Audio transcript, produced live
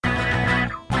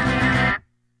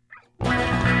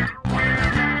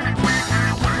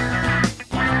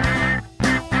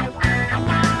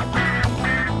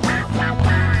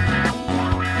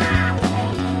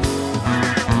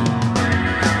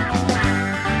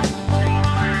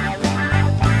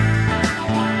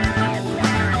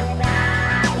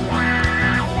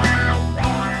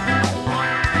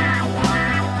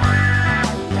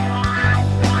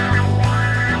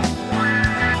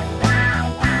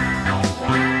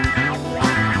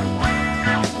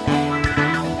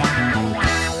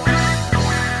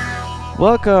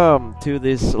Welcome to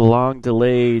this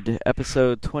long-delayed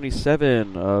episode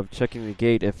 27 of Checking the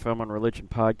Gate, a Film on Religion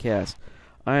podcast.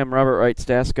 I am Robert Wright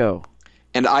Stasko.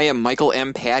 And I am Michael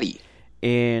M. Patty.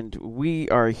 And we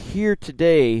are here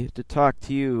today to talk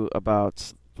to you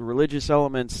about the religious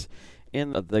elements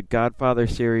in the Godfather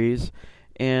series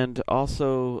and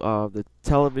also the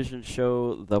television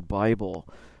show The Bible,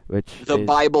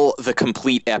 Bible, the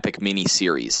complete epic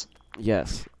miniseries.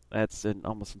 Yes, that's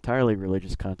almost entirely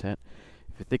religious content,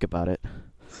 if you think about it.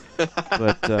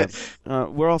 But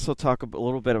we'll also talk a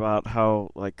little bit about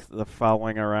how, like, the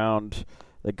following around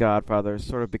the Godfather has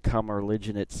sort of become a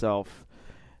religion itself.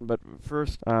 But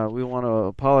first, we want to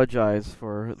apologize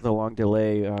for the long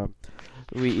delay.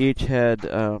 We each had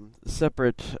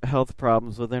separate health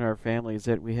problems within our families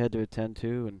that we had to attend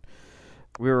to, and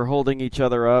we were holding each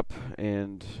other up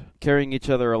and carrying each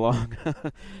other along.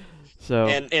 So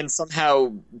and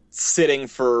somehow sitting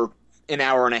for an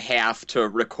hour and a half to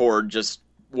record just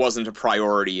wasn't a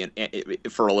priority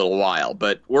for a little while.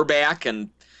 But we're back, and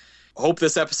hope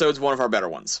this episode's one of our better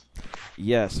ones.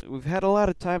 Yes, we've had a lot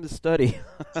of time to study.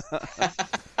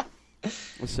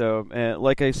 So,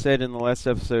 like I said in the last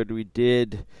episode,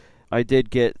 I did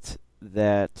get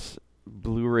that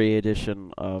Blu-ray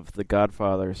edition of the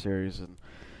Godfather series, and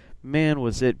man,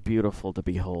 was it beautiful to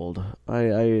behold.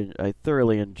 I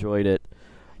thoroughly enjoyed it.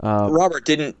 Robert,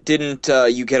 didn't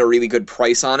you get a really good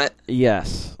price on it?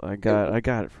 Yes, I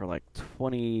got it for like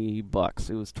 $20.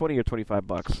 It was $20 or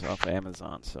 $25 off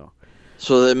Amazon.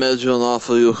 So they made you an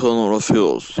offer you couldn't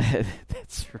refuse.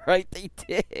 That's right, they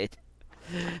did.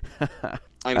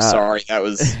 I'm sorry, that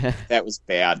was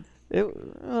bad. It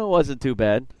wasn't too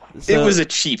bad. It was a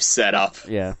cheap setup.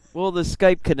 Yeah. Well, the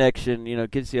Skype connection,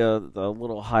 gives you a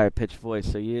little higher pitched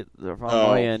voice. So on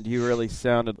my end, you really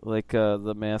sounded like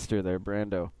the master there,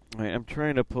 Brando. I'm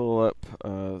trying to pull up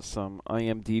some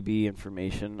IMDb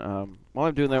information. While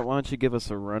I'm doing that, why don't you give us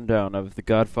a rundown of the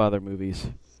Godfather movies?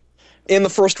 In the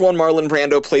first one, Marlon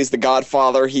Brando plays the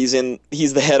Godfather. He's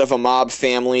the head of a mob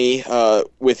family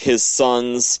with his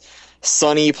sons.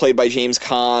 Sonny, played by James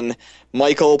Caan.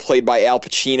 Michael, played by Al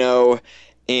Pacino.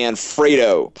 And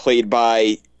Fredo, played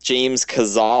by James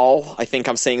Cazale. I think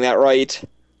I'm saying that right.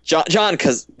 John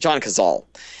Cazale.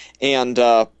 And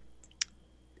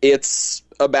it's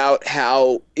about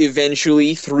how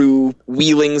eventually, through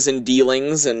wheelings and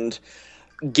dealings and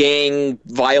gang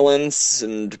violence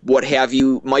and what have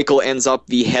you, Michael ends up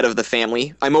the head of the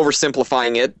family. I'm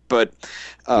oversimplifying it, but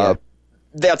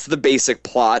that's the basic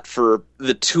plot for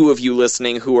the two of you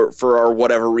listening who are, for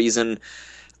whatever reason,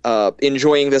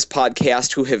 enjoying this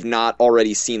podcast who have not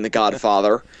already seen The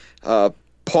Godfather.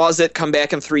 Pause it, come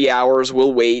back in 3 hours,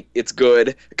 we'll wait, it's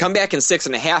good. Come back in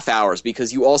 6.5 hours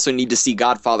because you also need to see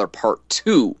Godfather Part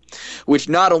 2, which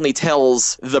not only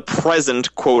tells the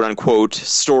present, quote-unquote,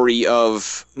 story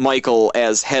of Michael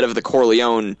as head of the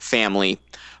Corleone family,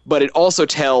 but it also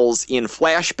tells in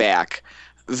flashback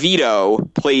Vito,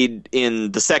 played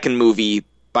in the second movie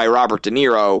by Robert De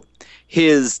Niro,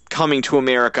 his coming to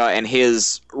America and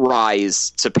his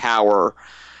rise to power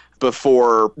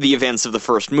before the events of the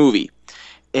first movie.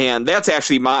 And that's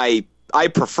actually I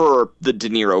prefer the De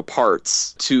Niro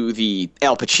parts to the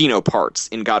Al Pacino parts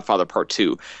in Godfather Part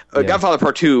 2. Godfather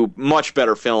Part 2, much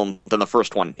better film than the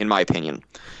first one, in my opinion.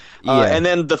 And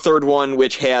then the third one,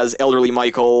 which has elderly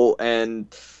Michael,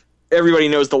 and everybody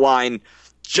knows the line,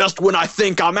 "Just when I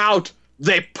think I'm out,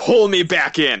 they pull me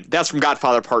back in." That's from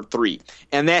Godfather Part 3.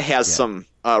 And that has some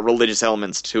religious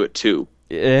elements to it, too.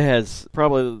 It has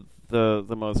probably the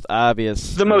most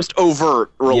obvious... The most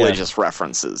overt religious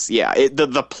references. Yeah,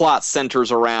 the plot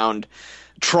centers around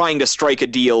trying to strike a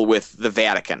deal with the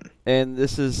Vatican. And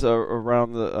this is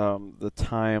around the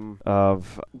time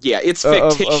of... Yeah, it's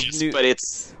fictitious, but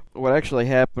it's... What actually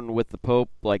happened with the Pope,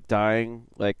 dying,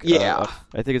 I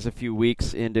think it's a few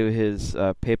weeks into his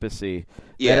papacy.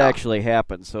 Yeah. That actually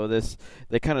happened, so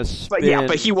they kind of spin...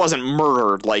 But he wasn't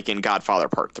murdered like in Godfather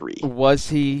Part 3. Was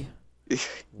he?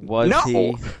 No.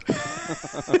 He?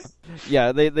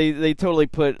 Yeah, they totally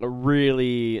put a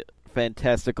really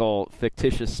fantastical,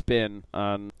 fictitious spin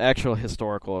on actual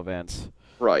historical events.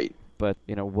 Right. But,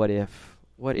 what if?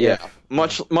 What if?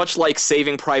 Much like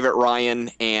Saving Private Ryan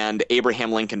and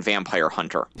Abraham Lincoln Vampire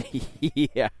Hunter.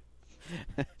 Yeah.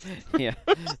 Yeah,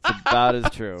 it's about as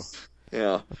true.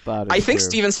 Yeah. I think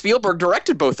Steven Spielberg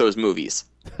directed both those movies.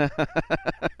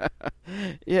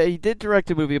 Yeah, he did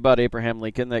direct a movie about Abraham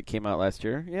Lincoln that came out last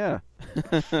year. Yeah.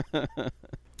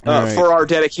 Right. For our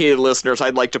dedicated listeners,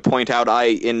 I'd like to point out I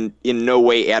in no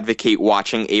way advocate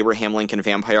watching Abraham Lincoln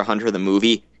Vampire Hunter, the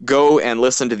movie. Go and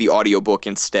listen to the audiobook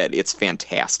instead. It's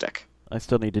fantastic. I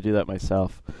still need to do that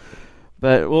myself.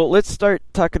 But well, let's start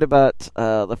talking about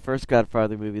the first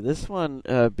Godfather movie. This one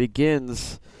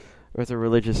begins with a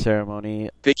religious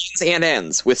ceremony. Begins and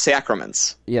ends with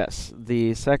sacraments. Yes,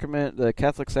 the sacrament, the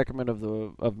Catholic sacrament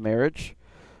of marriage,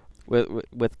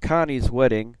 with Connie's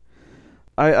wedding.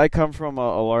 I come from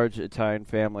a large Italian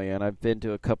family, and I've been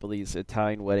to a couple of these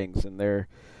Italian weddings, and they're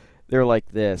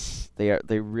like this.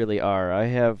 They really are. I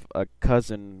have a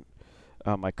cousin.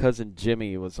 My cousin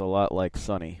Jimmy was a lot like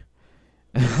Sonny.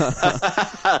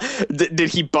 Did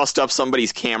he bust up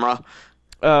somebody's camera?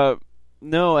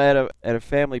 No, at a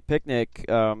family picnic,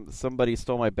 somebody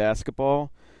stole my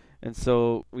basketball, and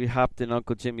so we hopped in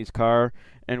Uncle Jimmy's car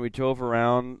and we drove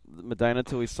around Medina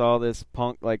till we saw this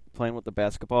punk like playing with the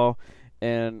basketball,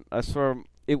 and I swear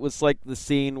it was like the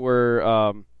scene where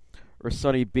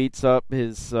Sonny beats up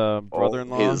his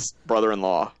brother-in-law. His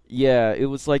brother-in-law. Yeah, it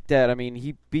was like that. I mean,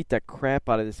 he beat the crap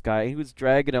out of this guy. He was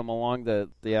dragging him along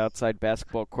the outside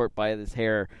basketball court by his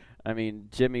hair. I mean,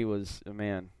 Jimmy was a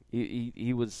man.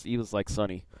 He was like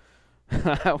Sonny.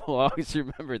 I will always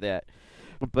remember that.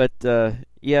 But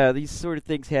yeah, these sort of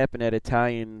things happen at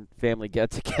Italian family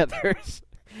get-togethers.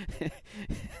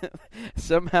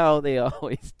 Somehow they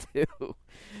always do.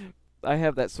 I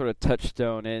have that sort of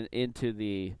touchdown into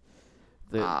the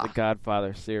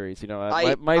Godfather series. You know,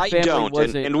 my family don't,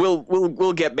 wasn't. And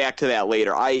we'll get back to that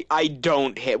later. I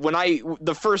don't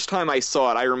the first time I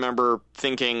saw it, I remember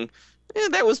thinking,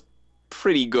 that was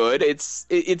pretty good. It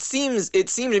seemed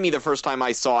to me the first time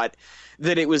I saw it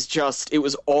that it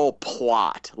was all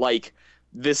plot. Like,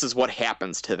 this is what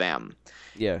happens to them.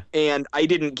 Yeah. And I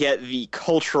didn't get the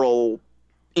cultural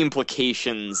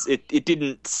implications. It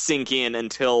didn't sink in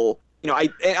until,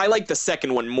 I liked the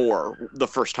second one more the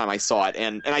first time I saw it,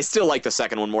 and I still like the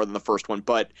second one more than the first one,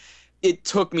 but it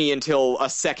took me until a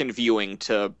second viewing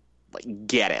to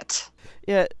get it.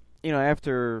 Yeah,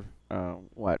 after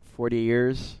 40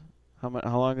 years? How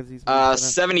long is these movies?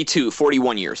 72,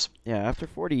 41 years. Yeah, after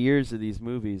 40 years of these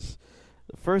movies,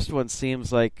 the first one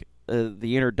seems like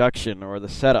the introduction or the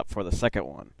setup for the second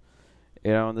one.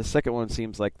 And the second one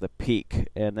seems like the peak,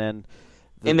 and then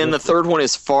the third one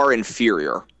is far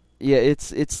inferior. Yeah,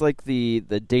 it's like the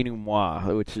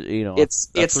denouement, which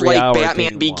it's like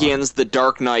Batman Begins, The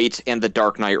Dark Knight, and The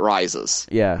Dark Knight Rises.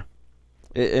 Yeah,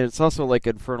 it's also like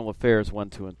Infernal Affairs 1,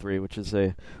 2, and 3, which is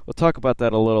we'll talk about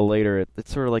that a little later.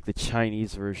 It's sort of like the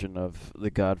Chinese version of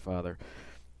The Godfather,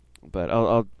 but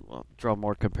I'll draw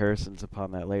more comparisons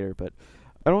upon that later. But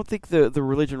I don't think the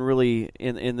religion really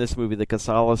in this movie, the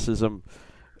Catholicism,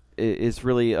 is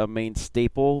really a main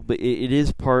staple, but it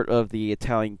is part of the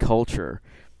Italian culture.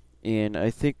 And I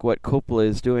think what Coppola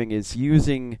is doing is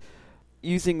using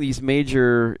these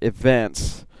major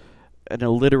events in a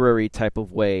literary type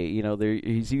of way.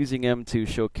 He's using them to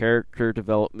show character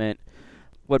development.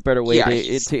 What better way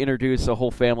to introduce a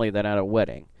whole family than at a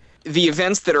wedding? The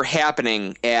events that are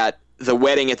happening at the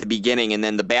wedding at the beginning and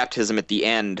then the baptism at the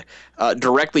end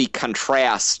directly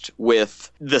contrast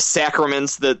with the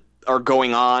sacraments that are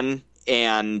going on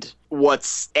and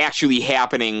what's actually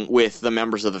happening with the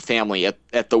members of the family.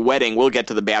 At the wedding, we'll get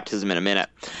to the baptism in a minute.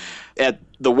 At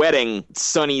the wedding,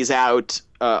 Sonny's out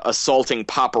assaulting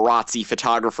paparazzi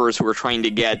photographers who are trying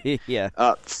to get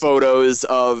photos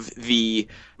of the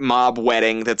mob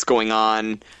wedding that's going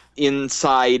on.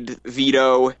 Inside,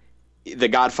 Vito, the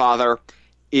Godfather,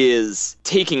 is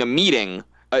taking a meeting.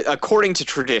 According to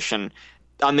tradition,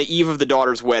 on the eve of the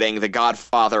daughter's wedding, the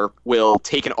Godfather will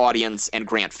take an audience and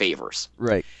grant favors.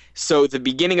 Right. So at the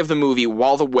beginning of the movie,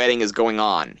 while the wedding is going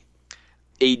on,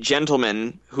 a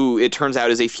gentleman who it turns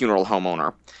out is a funeral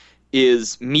homeowner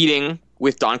is meeting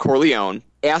with Don Corleone,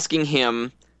 asking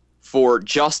him for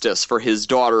justice for his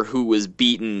daughter who was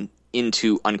beaten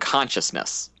into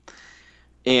unconsciousness.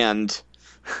 And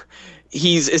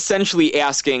he's essentially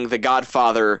asking the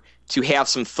Godfather to have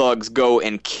some thugs go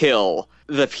and kill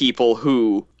the people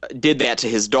who did that to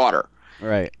his daughter.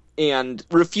 Right. And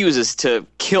refuses to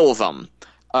kill them,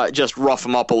 just rough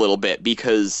them up a little bit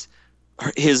because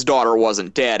his daughter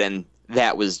wasn't dead and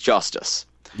that was justice.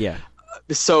 Yeah.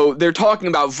 So they're talking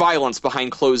about violence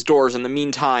behind closed doors in the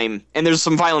meantime, and there's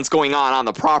some violence going on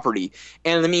the property.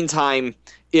 And in the meantime,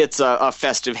 it's a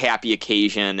festive, happy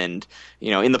occasion and,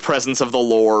 in the presence of the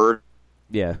Lord.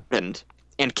 Yeah. And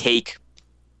cake.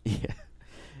 Yeah.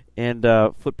 And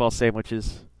football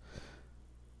sandwiches.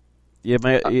 You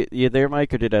there,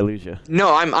 Mike, or did I lose you?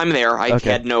 No, I'm there. I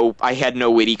had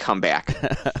no witty comeback.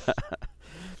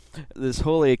 This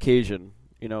holy occasion,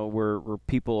 where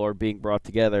people are being brought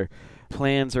together,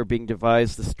 plans are being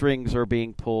devised, the strings are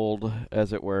being pulled,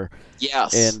 as it were.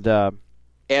 Yes. And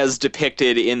as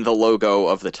depicted in the logo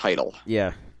of the title.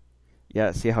 Yeah.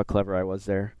 Yeah, see how clever I was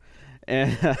there.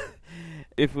 And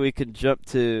if we can jump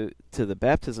to the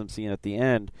baptism scene at the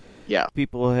end, Yeah.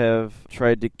 people have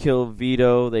tried to kill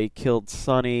Vito. They killed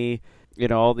Sonny.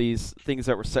 All these things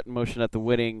that were set in motion at the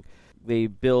wedding, they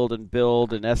build and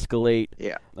escalate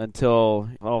until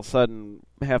all of a sudden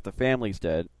half the family's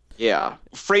dead. Yeah.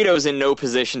 Fredo's in no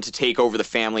position to take over the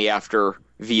family after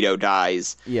Vito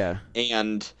dies. Yeah.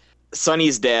 And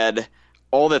Sonny's dead.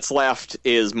 All that's left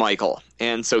is Michael.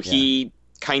 And so he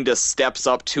kind of steps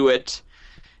up to it,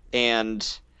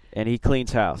 and he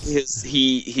cleans house.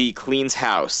 He cleans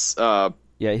house.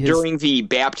 During the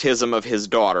baptism of his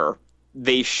daughter,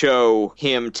 they show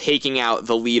him taking out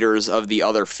the leaders of the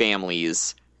other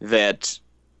families that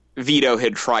Vito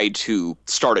had tried to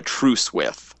start a truce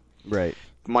with. Right.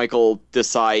 Michael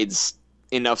decides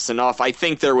enough's enough. I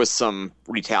think there was some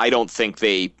I don't think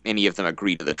any of them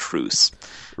agreed to the truce.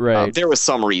 Right. There was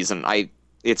some reason.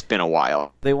 It's been a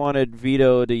while. They wanted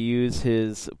Vito to use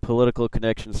his political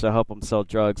connections to help him sell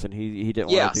drugs, and he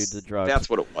didn't want to do the drugs. That's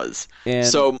what it was. And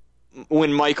so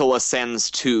when Michael ascends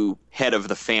to head of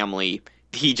the family,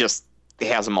 he just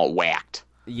has them all whacked.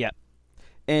 Yeah.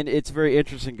 And it's very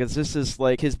interesting because this is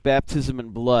like his baptism in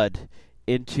blood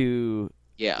into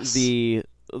the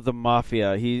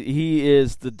mafia. He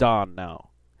is the Don now.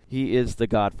 He is the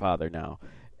Godfather now.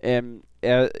 And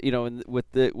with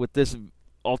this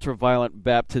ultra-violent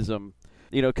baptism,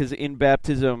 because in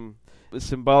baptism,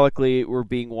 symbolically, we're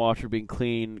being washed, we're being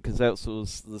clean, because that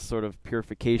was the sort of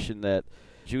purification that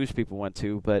Jewish people went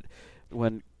to. But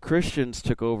when Christians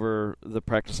took over the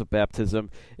practice of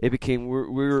baptism, it became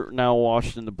we're now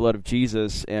washed in the blood of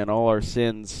Jesus, and all our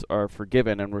sins are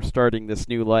forgiven, and we're starting this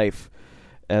new life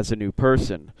as a new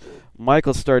person.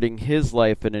 Michael's starting his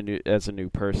life as a new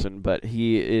person, but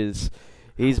he's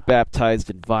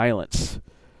baptized in violence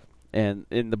and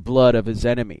in the blood of his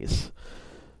enemies.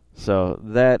 So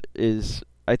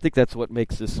I think that's what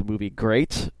makes this movie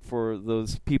great for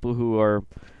those people who are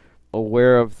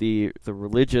aware of the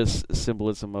religious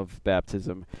symbolism of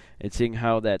baptism, and seeing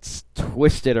how that's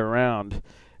twisted around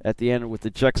at the end with the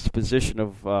juxtaposition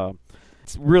of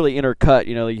it's really intercut.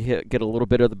 You get a little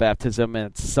bit of the baptism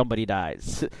and somebody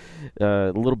dies,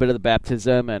 a little bit of the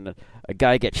baptism and a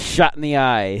guy gets shot in the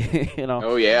eye.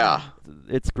 Oh yeah,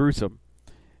 it's gruesome.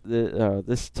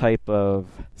 This type of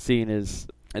scene is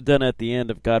done at the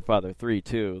end of Godfather 3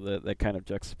 too. That kind of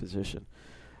juxtaposition.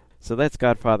 So that's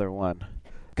Godfather 1.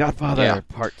 Godfather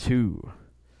Part 2.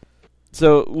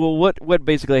 So, what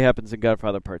basically happens in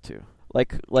Godfather Part 2?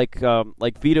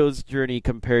 Like Vito's journey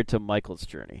compared to Michael's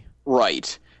journey.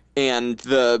 Right. And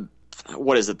the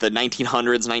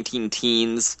 1900s,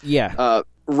 19-teens? Yeah.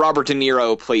 Robert De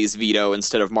Niro plays Vito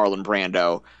instead of Marlon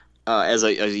Brando as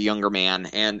a younger man,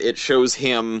 and it shows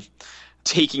him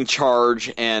taking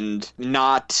charge and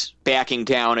not backing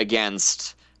down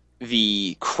against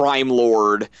the crime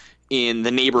lord in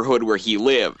the neighborhood where he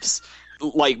lives.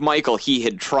 Like Michael, he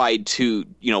had tried to,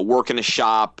 work in a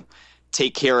shop,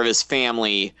 take care of his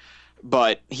family,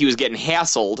 but he was getting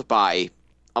hassled by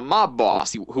a mob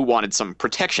boss who wanted some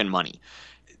protection money.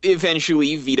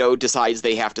 Eventually, Vito decides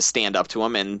they have to stand up to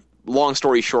him, and long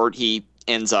story short, he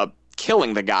ends up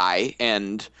killing the guy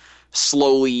and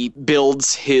slowly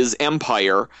builds his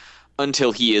empire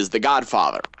until he is the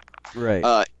Godfather.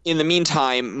 Right. In the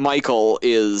meantime, Michael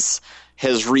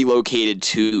has relocated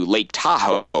to Lake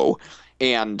Tahoe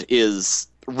and is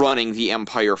running the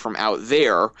empire from out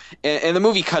there. And the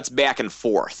movie cuts back and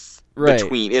forth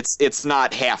between. It's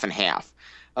not half and half.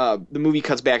 The movie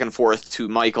cuts back and forth to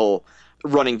Michael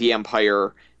running the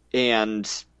empire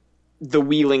and the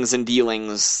wheelings and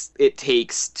dealings it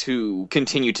takes to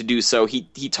continue to do so.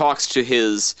 He talks to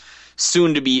his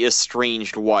soon-to-be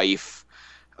estranged wife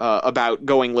about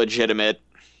going legitimate.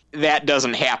 That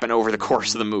doesn't happen over the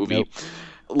course of the movie. Nope.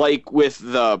 Like with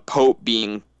the Pope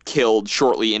being killed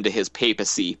shortly into his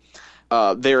papacy,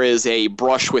 there is a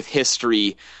brush with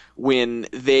history when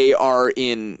they are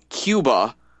in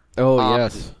Cuba. Oh,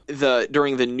 yes.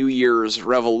 During the New Year's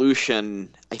Revolution,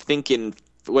 I think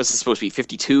was it supposed to be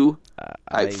 52?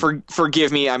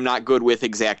 Forgive me, I'm not good with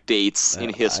exact dates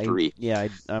in history.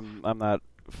 I'm not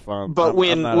fun. But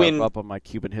I'm not up on my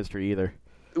Cuban history either.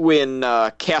 When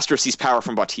Castro sees power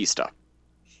from Batista.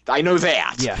 I know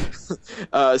that.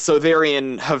 Yeah. So they're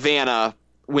in Havana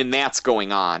when that's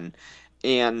going on.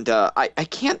 And I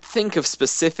can't think of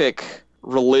specific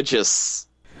religious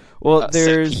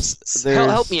there's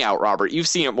help me out, Robert. You've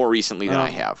seen it more recently than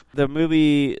I have. The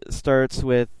movie starts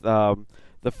with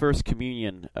the first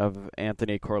communion of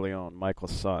Anthony Corleone,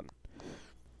 Michael's son.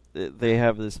 They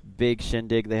have this big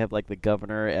shindig. They have like the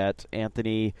governor at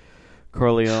Anthony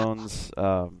Corleone's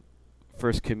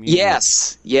first communion.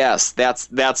 Yes,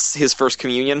 that's his first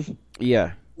communion.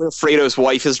 Yeah. Where Fredo's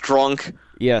wife is drunk.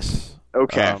 Yes.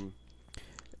 Okay.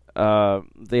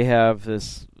 They have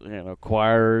this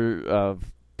choir of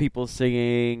people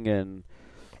singing and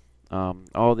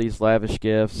all these lavish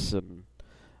gifts, and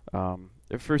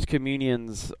their first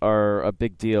communions are a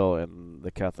big deal in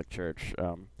the Catholic Church.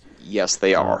 Yes,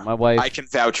 they are. My wife, I can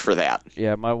vouch for that.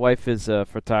 Yeah, my wife is a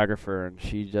photographer, and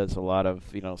she does a lot of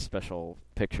special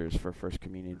pictures for first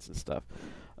communions and stuff.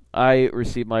 I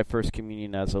received my first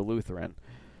communion as a Lutheran,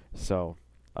 so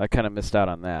I kind of missed out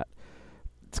on that.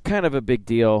 It's kind of a big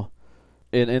deal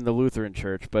in the Lutheran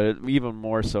Church, but even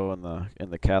more so in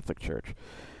the Catholic Church.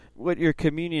 What your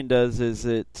communion does is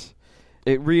it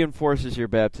reinforces your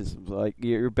baptism. Like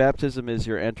your baptism is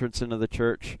your entrance into the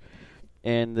church,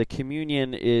 and the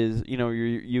communion is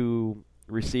you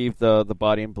receive the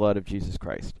body and blood of Jesus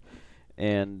Christ.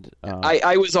 And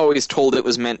I was always told it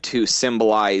was meant to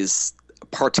symbolize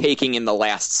partaking in the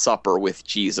Last Supper with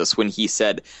Jesus when he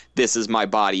said, "This is my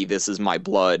body, this is my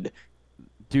blood.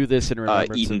 Do this in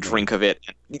remembrance eat and of me." drink of it."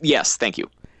 Yes, thank you.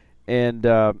 And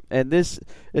this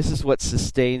is what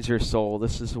sustains your soul.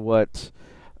 This is what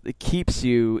keeps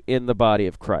you in the body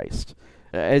of Christ.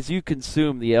 As you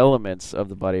consume the elements of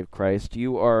the body of Christ,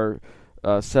 you are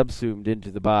subsumed into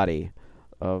the body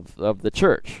of the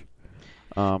church,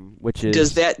 which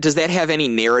is... Does that have any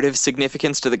narrative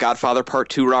significance to The Godfather Part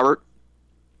 2, Robert?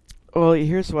 Well,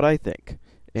 here's what I think,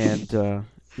 and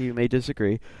you may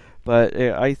disagree, but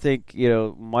I think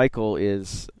Michael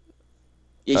is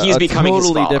he's becoming his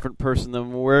totally father. different person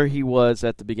than where he was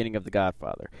at the beginning of The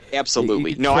Godfather.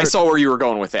 Absolutely. I saw where you were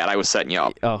going with that. I was setting you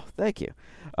up. Oh, thank you.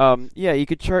 You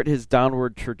could chart his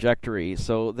downward trajectory.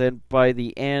 So then by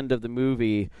the end of the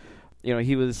movie,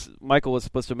 Michael was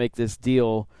supposed to make this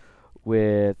deal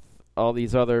with all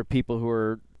these other people who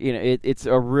are, it's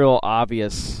a real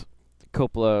obvious...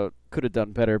 Coppola could have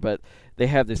done better, but they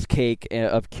have this cake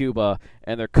of Cuba,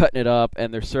 and they're cutting it up,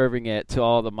 and they're serving it to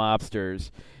all the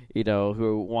mobsters,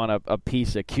 who want a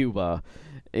piece of Cuba.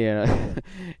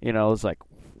 It's like,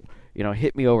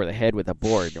 hit me over the head with a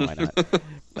board. Why not?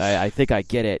 I think I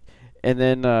get it. And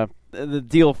then the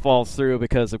deal falls through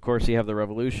because, of course, you have the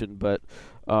revolution. But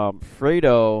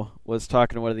Fredo was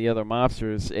talking to one of the other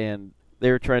mobsters, and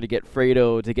they were trying to get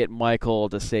Fredo to get Michael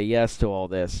to say yes to all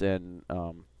this, and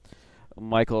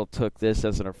Michael took this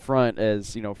as an affront,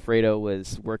 as Fredo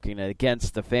was working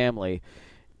against the family.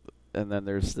 And then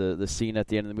there's the scene at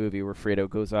the end of the movie where Fredo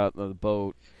goes out on the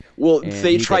boat. Well,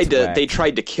 they tried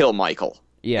to kill Michael.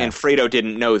 Yeah. And Fredo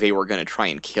didn't know they were going to try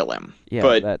and kill him. Yeah,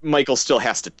 but Michael still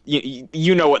has to.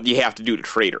 You know what you have to do to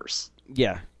traitors.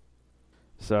 Yeah.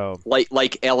 So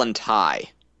like Ellen Ty.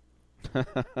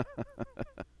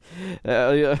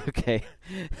 Okay.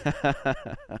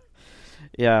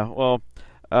 Yeah. Well.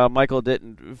 Michael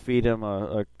didn't feed him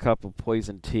a cup of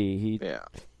poisoned tea. He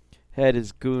had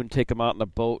his goon take him out in a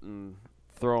boat and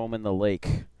throw him in the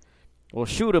lake. Well,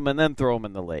 shoot him and then throw him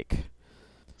in the lake.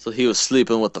 So he was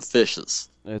sleeping with the fishes.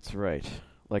 That's right.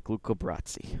 Like Luca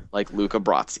Brasi. Luca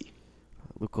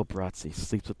Brasi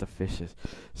sleeps with the fishes.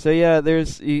 So yeah,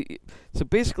 so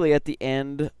basically at the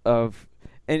end of...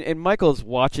 And Michael's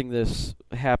watching this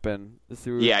happen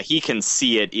through... Yeah, he can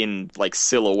see it in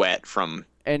silhouette from...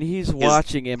 And he's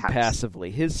watching him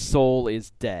passively. His soul is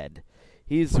dead.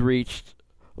 He's reached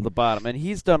the bottom. And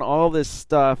he's done all this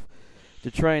stuff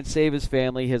to try and save his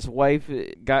family. His wife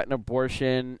got an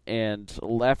abortion and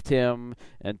left him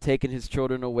and taken his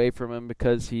children away from him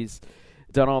because he's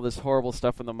done all this horrible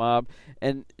stuff in the mob.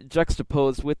 And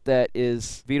juxtaposed with that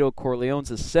is Vito Corleone's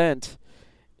ascent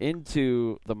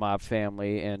into the mob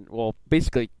family and,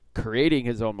 basically creating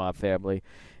his own mob family.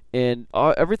 And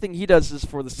everything he does is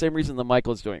for the same reason that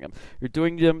Michael's doing them. You're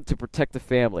doing them to protect the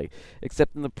family.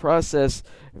 Except in the process,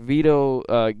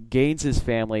 Vito gains his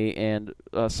family and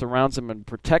surrounds them and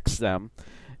protects them.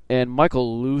 And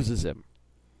Michael loses him.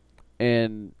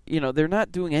 And, they're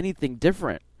not doing anything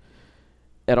different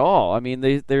at all. I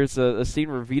mean, there's a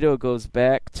scene where Vito goes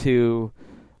back to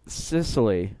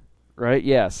Sicily, right?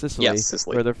 Yeah, Sicily, yes,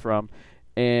 Sicily. Where they're from.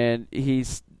 And he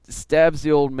stabs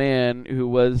the old man who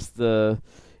was the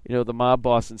mob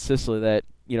boss in Sicily that,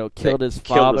 killed his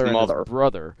father and his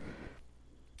brother.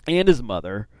 And his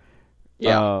mother.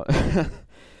 Yeah.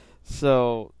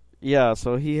 So he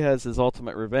has his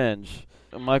ultimate revenge.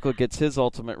 Michael gets his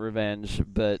ultimate revenge,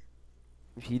 but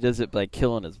he does it by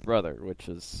killing his brother, which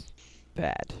is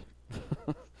bad.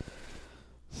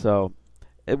 So,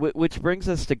 which brings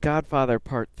us to Godfather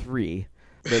Part 3,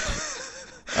 which...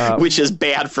 which is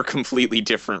bad for completely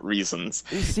different reasons.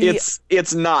 See,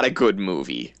 it's not a good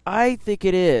movie. I think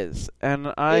it is, and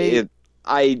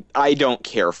I don't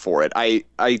care for it. I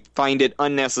find it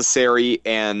unnecessary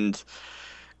and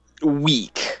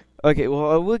weak. Okay,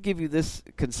 well, I will give you this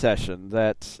concession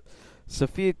that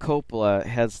Sofia Coppola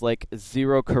has like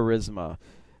zero charisma.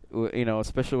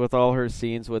 Especially with all her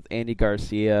scenes with Andy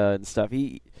Garcia and stuff.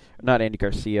 Not Andy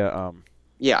Garcia.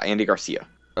 Yeah, Andy Garcia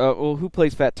Well, who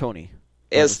plays Fat Tony?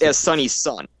 as Sonny's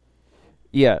son.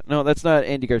 Yeah, no, that's not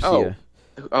Andy Garcia.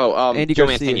 Andy Joe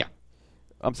Garcia. Mantegna.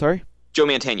 I'm sorry? Joe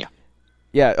Mantegna.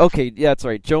 Yeah, okay, yeah, that's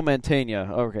right. Joe Mantegna.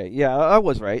 Okay, yeah, I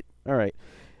was right. All right.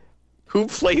 Who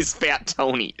plays Fat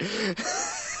Tony?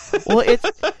 Well,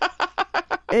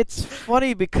 it's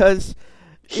funny because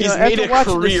he's made after a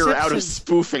watching career The out of Simpsons,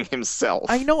 spoofing himself.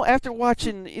 I know after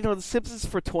watching, The Simpsons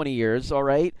for 20 years, all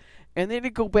right? And then to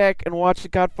go back and watch The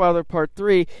Godfather Part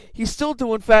 3, he's still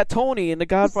doing Fat Tony in The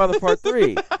Godfather Part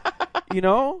 3. You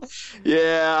know?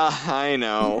 Yeah, I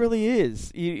know. He really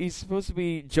is. He's supposed to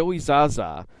be Joey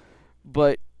Zaza,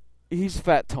 but he's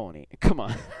Fat Tony. Come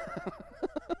on.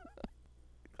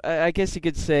 I guess you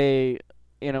could say,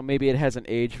 maybe it hasn't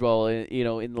aged well,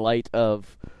 in light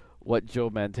of what Joe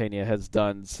Mantegna has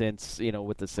done since,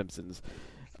 with The Simpsons.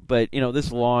 But,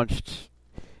 this launched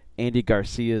Andy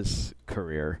Garcia's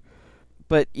career.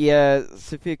 But, yeah,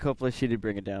 Sofia Coppola, she did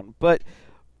bring it down. But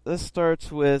this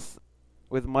starts with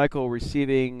Michael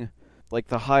receiving, like,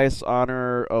 the highest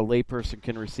honor a layperson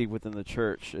can receive within the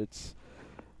church. It's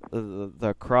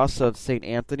the Cross of St.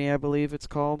 Anthony, I believe it's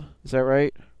called. Is that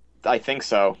right? I think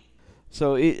so.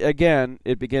 So,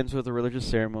 it begins with a religious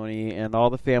ceremony, and all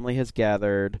the family has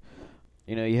gathered.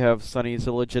 You have Sonny's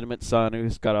illegitimate son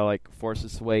who's got to, like, force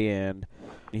his way in.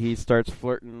 He starts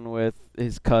flirting with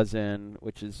his cousin,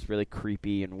 which is really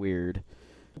creepy and weird.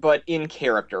 But in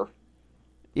character.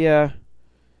 Yeah.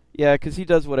 Yeah, because he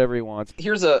does whatever he wants.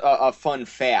 Here's a fun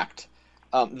fact.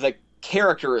 The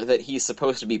character that he's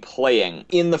supposed to be playing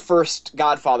in the first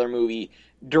Godfather movie,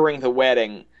 during the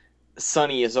wedding,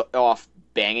 Sonny is off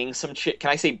banging some chick. Can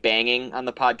I say banging on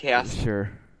the podcast?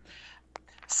 Sure.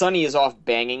 Sonny is off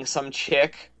banging some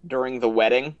chick during the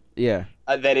wedding. Yeah.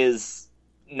 That is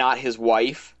not his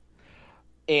wife.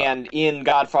 And in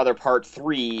Godfather Part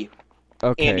 3,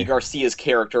 Andy Garcia's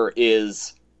character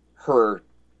is her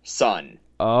son.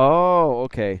 Oh,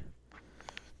 okay.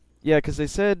 Yeah, because they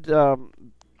said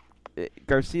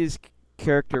Garcia's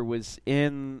character was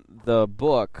in the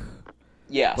book.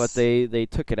 Yes. But they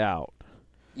took it out.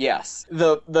 Yes.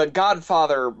 The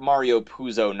Godfather Mario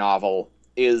Puzo novel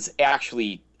is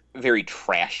actually very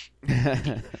trash.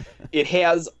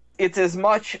 It's as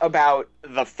much about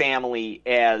the family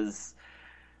as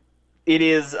it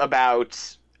is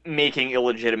about making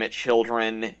illegitimate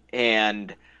children,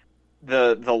 and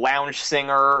the lounge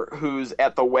singer who's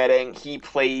at the wedding, he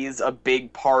plays a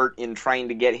big part in trying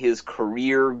to get his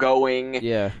career going.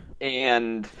 Yeah.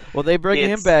 And well, they bring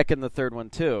him back in the third one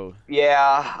too.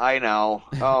 Yeah, I know.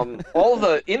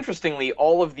 Interestingly,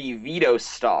 all of the Vito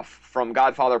stuff from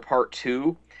Godfather Part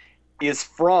 2 is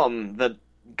from the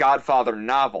Godfather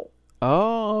novel.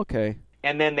 Oh, okay.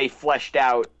 And then they fleshed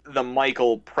out the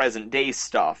Michael present day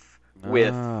stuff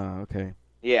with okay.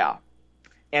 Yeah.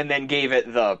 And then gave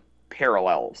it the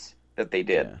parallels that they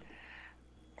did. Yeah.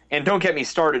 And don't get me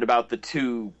started about the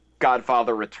two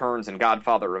Godfather Returns and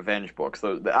Godfather Revenge books.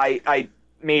 I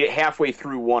made it halfway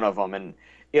through one of them, and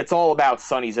it's all about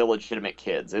Sonny's illegitimate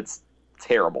kids. It's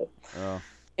terrible. Oh.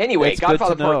 Anyway,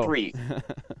 Godfather Part 3.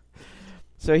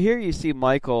 So here you see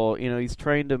Michael, he's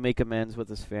trying to make amends with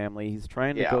his family. He's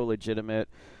trying to go legitimate.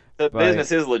 The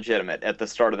business is legitimate at the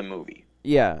start of the movie.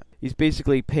 Yeah, he's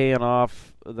basically paying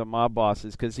off the mob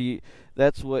bosses because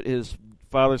that's what his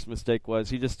father's mistake was.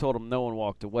 He just told him no and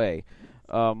walked away.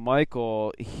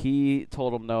 Michael, he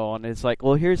told him no, and it's like,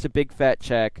 well, here's a big fat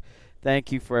check.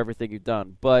 Thank you for everything you've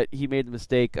done. But he made the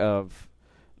mistake of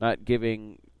not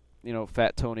giving,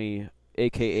 Fat Tony,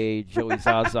 a.k.a. Joey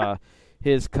Zaza,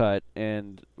 his cut,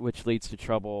 and which leads to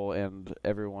trouble and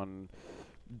everyone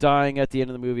dying at the end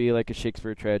of the movie like a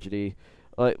Shakespeare tragedy.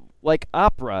 Like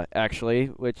opera, actually,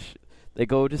 which they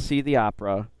go to see the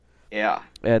opera. Yeah.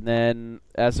 And then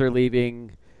as they're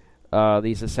leaving,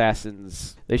 these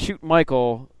assassins, they shoot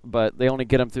Michael, but they only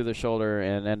get him through the shoulder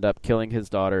and end up killing his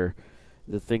daughter,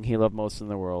 the thing he loved most in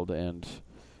the world. And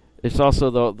it's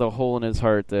also the hole in his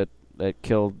heart that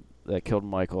killed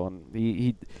Michael.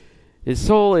 And his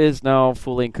soul is now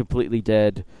fully and completely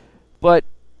dead, but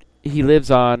he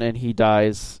lives on and he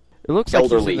dies. It looks like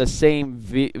he's in the same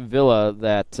villa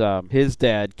that his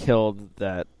dad killed,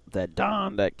 that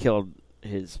Don that killed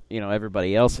his,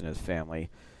 everybody else in his family.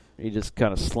 He just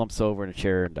kind of slumps over in a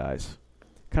chair and dies.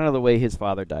 Kind of the way his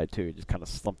father died too. He just kind of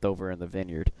slumped over in the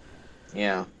vineyard.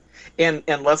 Yeah. And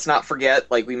let's not forget,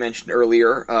 like we mentioned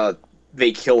earlier,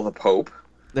 they kill the Pope.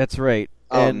 That's right.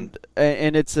 And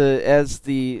it's as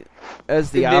the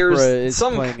opera is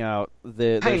playing out,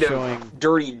 they're showing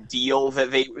dirty deal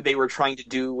that they were trying to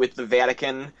do with the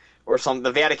Vatican, or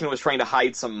the Vatican was trying to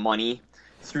hide some money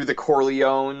through the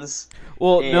Corleones.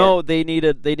 Well, no, they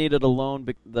needed a loan.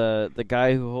 The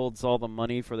guy who holds all the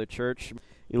money for the church,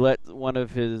 he let one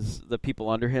of the people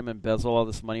under him embezzle all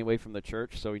this money away from the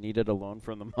church, so he needed a loan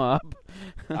from the mob.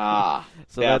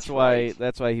 So that's why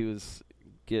he was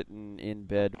getting in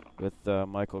bed with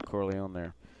Michael Corleone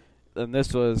there. And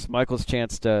this was Michael's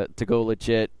chance to go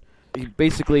legit. He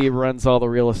basically runs all the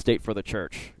real estate for the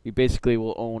church. He basically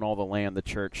will own all the land the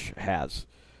church has,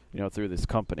 through this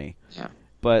company. Yeah.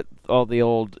 But all the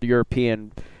old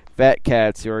European fat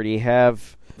cats who already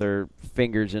have their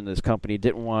fingers in this company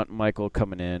didn't want Michael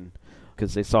coming in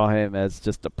because they saw him as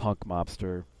just a punk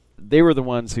mobster. They were the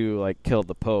ones who killed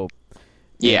the Pope.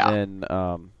 Yeah. And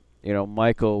then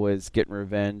Michael was getting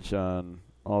revenge on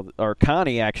or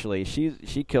Connie actually.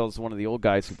 She kills one of the old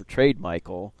guys who betrayed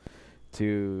Michael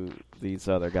to these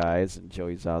other guys, and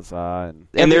Joey Zaza,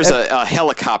 and there's a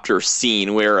helicopter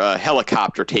scene where a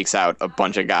helicopter takes out a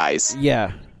bunch of guys.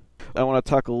 Yeah, I want to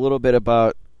talk a little bit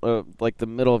about the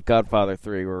middle of Godfather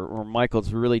 3, where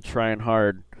Michael's really trying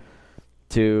hard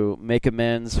to make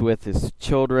amends with his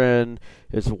children,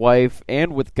 his wife,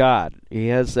 and with God. He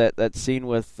has that scene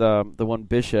with the one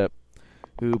bishop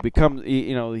who becomes,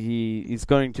 he's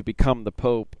going to become the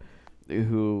Pope,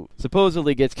 who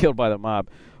supposedly gets killed by the mob.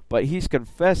 But he's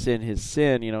confessing his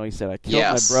sin. He said, I killed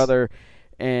my brother.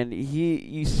 And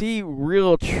you see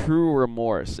real, true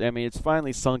remorse. I mean, it's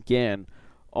finally sunk in.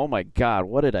 Oh, my God,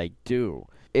 what did I do?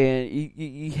 And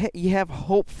you have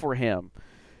hope for him.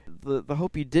 The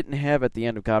hope you didn't have at the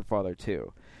end of Godfather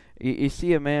 2. You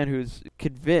see a man who's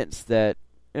convinced that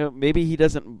maybe he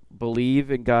doesn't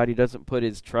believe in God. He doesn't put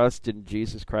his trust in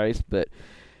Jesus Christ. But,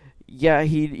 yeah,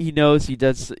 he knows he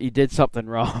did something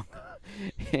wrong.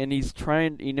 And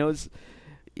he knows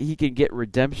he can get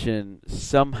redemption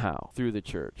somehow through the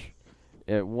church,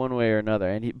 one way or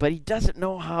another. But he doesn't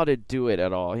know how to do it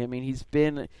at all. I mean, he's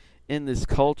been in this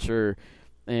culture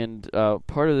and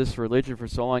part of this religion for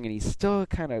so long, and he's still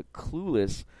kind of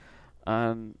clueless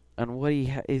on what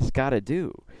he's got to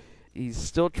do. He's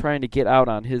still trying to get out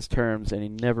on his terms, and he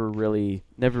never really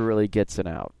gets it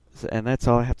out. And that's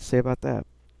all I have to say about that.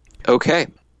 Okay.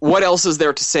 What else is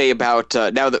there to say about,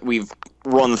 now that we've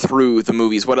run through the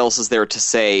movies, what else is there to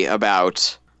say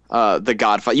about The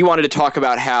Godfather? You wanted to talk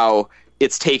about how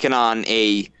it's taken on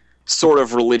a sort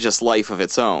of religious life of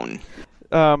its own.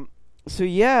 So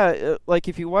yeah,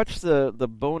 if you watch the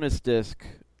bonus disc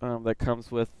that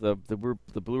comes with the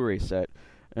Blu-ray set,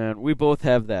 and we both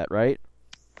have that, right?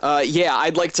 Yeah,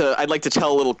 I'd like to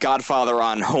tell a little Godfather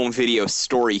on home video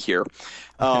story here.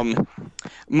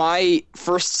 My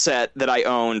first set that I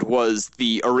owned was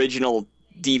the original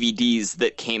DVDs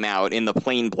that came out in the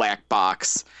plain black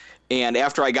box, and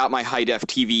after I got my high-def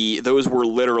TV, those were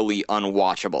literally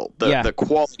unwatchable. The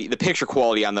quality, the picture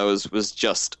quality on those was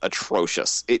just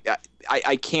atrocious.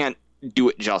 I can't do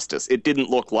it justice. It didn't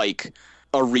look like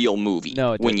a real movie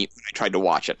when I tried to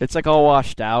watch it. It's all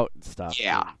washed out and stuff.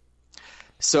 Yeah.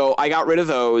 So I got rid of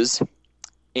those,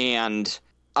 and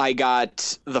I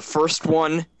got the first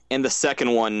one and the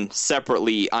second one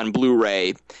separately on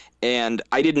Blu-ray, and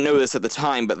I didn't know this at the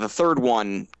time, but the third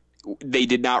one they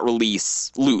did not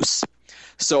release loose.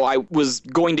 So I was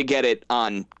going to get it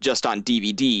just on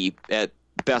DVD at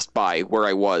Best Buy where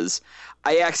I was.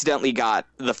 I accidentally got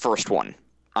the first one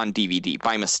on DVD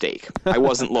by mistake. I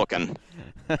wasn't looking.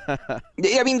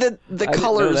 I mean, the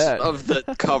colors of the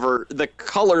cover, the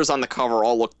colors on the cover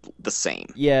all look the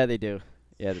same. Yeah, they do.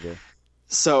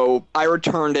 So I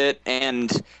returned it,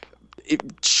 and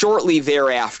shortly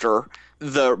thereafter,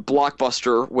 the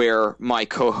Blockbuster where my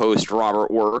co-host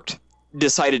Robert worked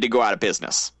decided to go out of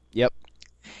business. Yep.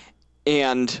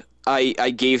 And I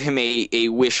gave him a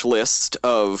wish list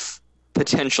of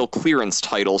potential clearance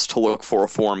titles to look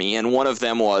for me, and one of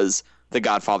them was The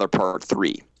Godfather Part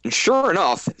 3. And sure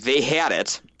enough, they had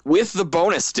it with the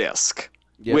bonus disc,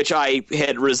 which I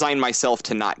had resigned myself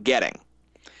to not getting.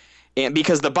 And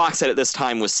because the box set at this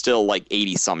time was still like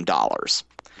 $80-some.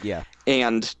 Yeah.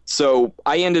 And so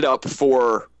I ended up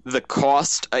for the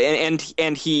cost,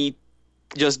 and he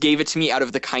just gave it to me out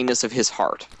of the kindness of his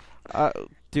heart.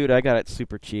 Dude, I got it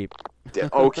super cheap.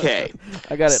 Okay.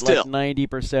 I got it like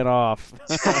 90% off.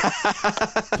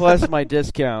 Plus my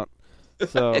discount.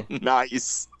 So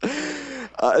nice.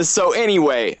 So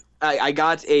anyway, I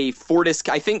got a 4-disc.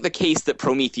 I think the case that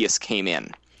Prometheus came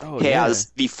in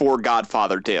has the 4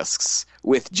 Godfather discs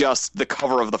with just the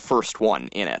cover of the first one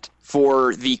in it.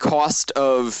 For the cost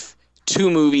of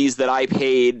 2 movies that I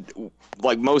paid,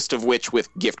 like most of which with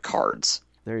gift cards.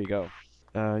 There you go.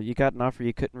 You got an offer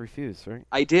you couldn't refuse, right?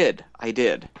 I did.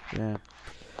 Yeah.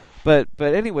 But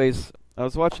anyways, I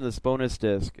was watching this bonus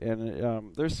disc,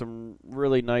 and there's some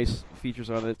really nice features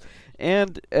on it.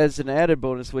 And as an added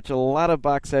bonus, which a lot of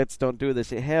box sets don't do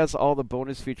this, it has all the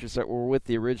bonus features that were with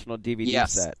the original DVD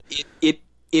set.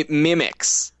 It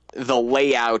mimics the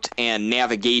layout and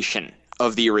navigation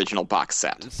of the original box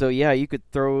set. So yeah, you could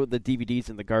throw the DVDs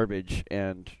in the garbage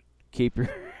and keep your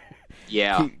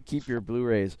keep your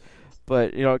Blu-rays.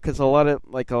 But because a lot of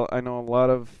I know a lot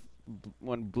of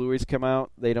when Blu-rays come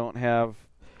out, they don't have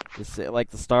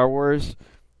like the Star Wars.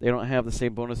 They don't have the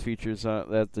same bonus features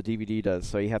that the DVD does,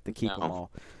 so you have to keep them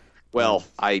all. Well,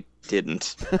 I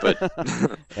didn't, but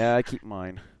yeah, I keep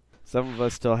mine. Some of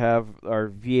us still have our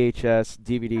VHS,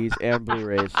 DVDs, and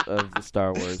Blu-rays of the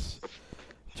Star Wars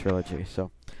trilogy.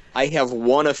 So I have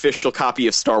one official copy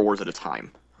of Star Wars at a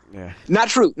time. Yeah. Not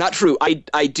true.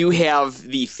 I do have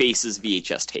the Faces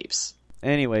VHS tapes.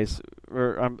 Anyways,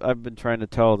 I've been trying to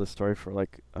tell the story for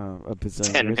like a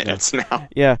bazillion 10 years minutes now.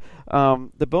 Yeah.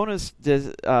 The bonus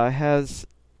has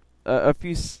a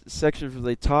few sections where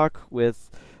they talk with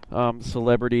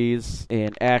celebrities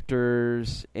and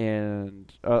actors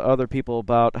and other people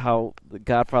about how The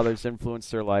Godfather's influenced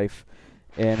their life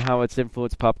and how it's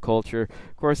influenced pop culture.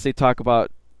 Of course, they talk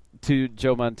to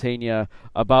Joe Mantegna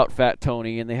about Fat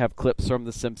Tony, and they have clips from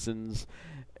The Simpsons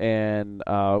and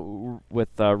with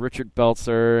Richard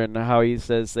Belzer and how he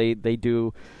says they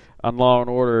do on Law and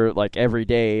Order like every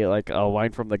day, like a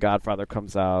line from The Godfather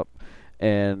comes out,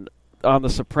 and on The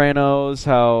Sopranos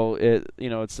how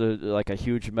it's like a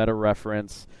huge meta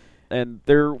reference, and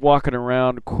they're walking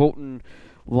around quoting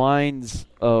lines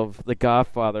of The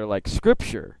Godfather like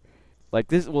scripture. Like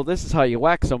this is how you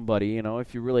whack somebody,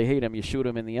 if you really hate him, you shoot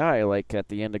him in the eye, like at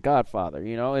the end of Godfather,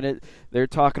 and they're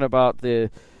talking about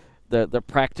the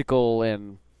practical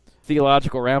and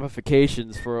theological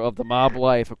ramifications of the mob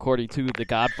life according to The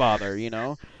Godfather,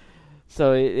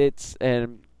 So it's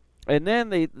and then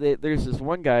there's this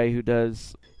one guy who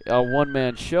does a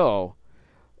one-man show,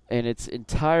 and it's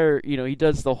entire, he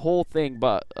does the whole thing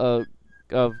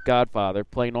of Godfather,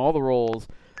 playing all the roles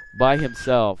by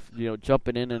himself,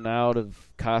 jumping in and out of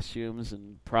costumes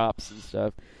and props and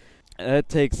stuff. And that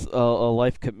takes a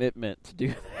life commitment to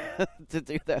do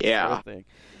that sort of thing.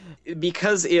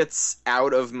 Because it's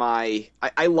out of my...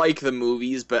 I like the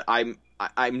movies, but I'm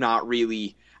not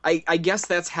really... I guess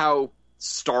that's how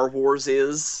Star Wars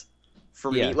is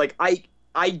for me. Like,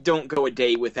 I don't go a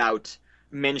day without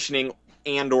mentioning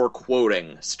and or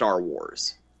quoting Star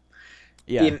Wars.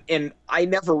 Yeah. And I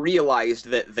never realized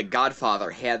that The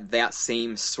Godfather had that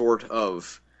same sort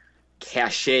of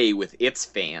cachet with its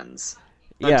fans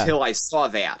until I saw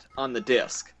that on the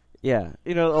disc. Yeah.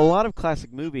 A lot of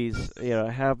classic movies,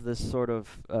 have this sort of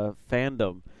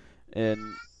fandom.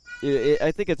 And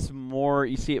I think it's more,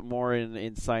 you see it more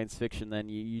in science fiction than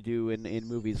you do in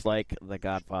movies like The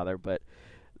Godfather. But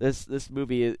this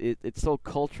movie, it's so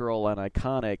cultural and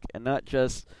iconic, and not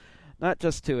just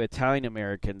to Italian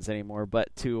Americans anymore,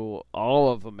 but to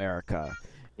all of America.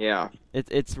 Yeah.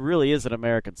 It really is an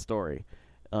American story.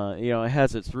 It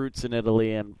has its roots in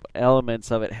Italy, and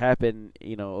elements of it happen,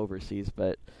 overseas,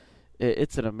 but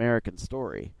it's an American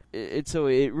story. So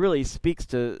it really speaks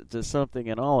to something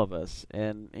in all of us,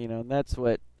 and and that's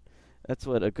what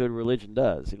a good religion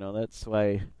does. That's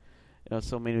why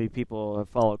so many people have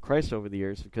followed Christ over the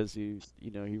years, because he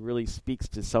really speaks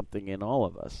to something in all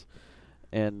of us.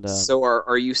 And so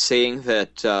are you saying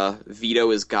that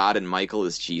Vito is God and Michael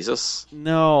is Jesus?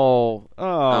 No.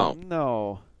 Oh,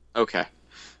 no. Okay.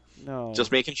 No.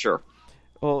 Just making sure.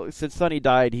 Well, since Sonny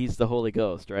died, he's the Holy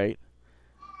Ghost, right?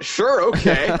 Sure,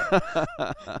 okay.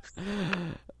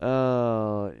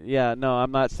 Oh, yeah, no,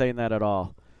 I'm not saying that at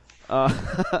all.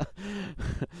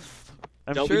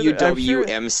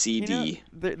 WWMCD.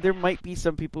 There might be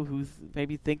some people who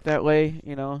maybe think that way,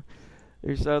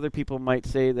 There's other people might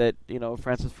say that,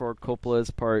 Francis Ford Coppola is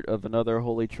part of another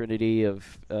holy trinity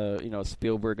of,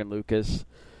 Spielberg and Lucas.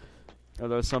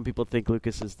 Although some people think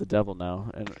Lucas is the devil now,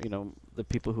 and, the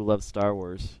people who love Star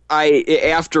Wars.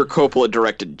 After Coppola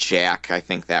directed Jack, I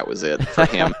think that was it for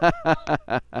him.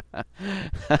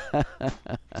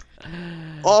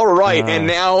 All right, and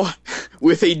now,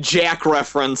 with a Jack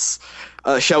reference,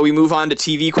 shall we move on to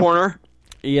TV Corner?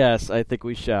 Yes, I think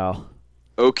we shall.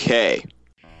 Okay.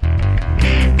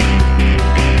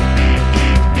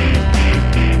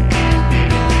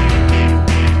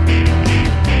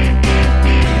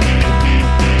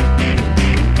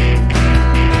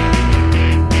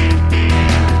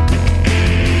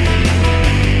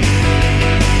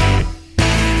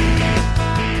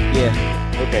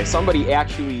 Okay, somebody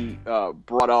actually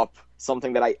brought up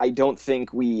something that I don't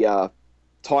think we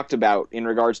talked about in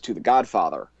regards to The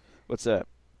Godfather. What's that?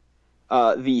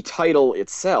 The title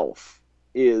itself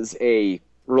is a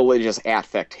religious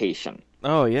affectation.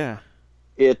 Oh, yeah.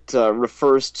 It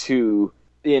refers to,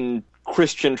 in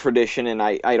Christian tradition, and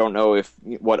I don't know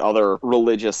what other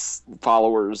religious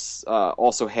followers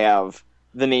also have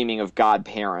the naming of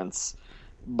godparents,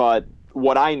 but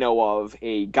what I know of,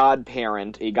 a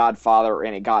godparent, a godfather,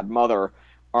 and a godmother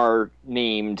are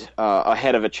named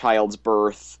ahead of a child's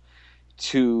birth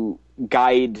to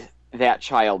guide that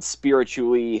child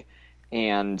spiritually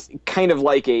and kind of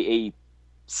like a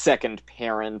second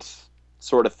parent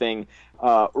sort of thing.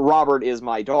 Robert is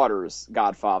my daughter's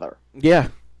godfather. Yeah.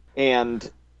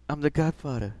 And I'm the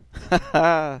godfather.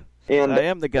 and I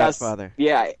am the godfather.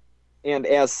 And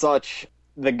as such,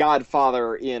 the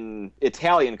godfather in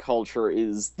Italian culture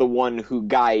is the one who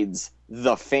guides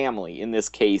the family, in this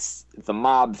case, the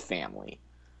mob family.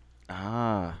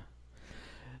 Ah.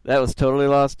 That was totally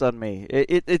lost on me.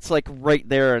 It's like right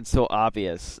there and so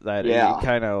obvious that you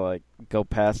kind of like go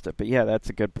past it. But yeah, that's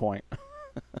a good point.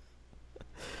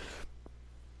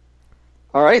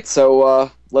 All right,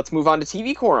 so let's move on to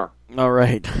TV Corner. All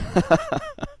right.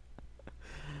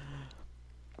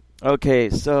 Okay,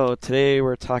 so today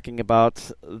we're talking about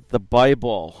the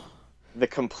Bible. The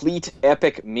complete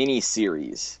epic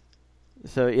miniseries.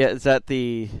 So yeah, is that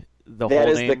the whole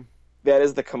name? That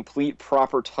is the complete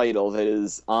proper title that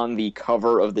is on the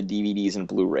cover of the DVDs and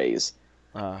Blu-rays.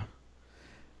 I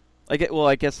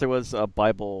guess there was a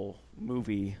Bible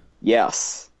movie.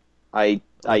 Yes. I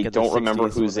don't remember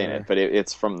who's in it, but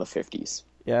it's from the 50s.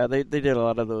 Yeah, they did a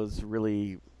lot of those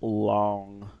really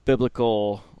long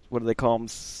biblical, what do they call them,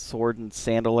 sword and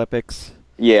sandal epics?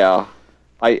 Yeah.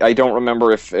 I don't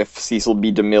remember if Cecil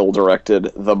B. DeMille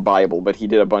directed the Bible, but he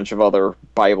did a bunch of other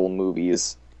Bible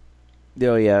movies.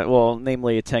 Oh, yeah. Well,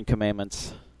 namely Ten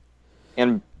Commandments.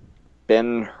 And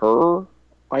Ben-Hur,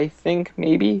 I think,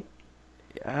 maybe?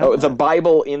 Yeah, The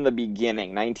Bible in the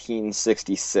Beginning,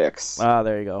 1966. Ah,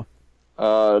 there you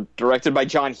go. Directed by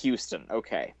John Huston.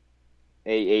 Okay.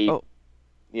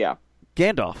 Yeah.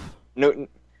 Gandalf.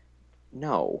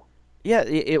 No.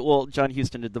 Yeah, well, John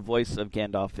Huston did the voice of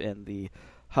Gandalf in the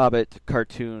Hobbit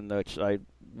cartoon, which I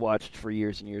watched for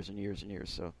years and years and years and years.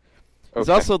 So he's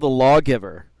also the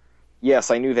lawgiver.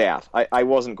 Yes, I knew that. I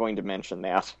wasn't going to mention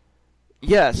that.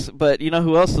 Yes, but you know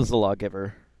who else was the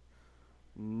lawgiver?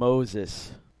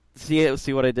 Moses.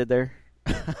 See what I did there?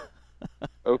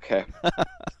 Okay.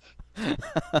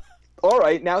 All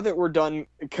right, now that we're done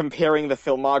comparing the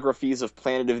filmographies of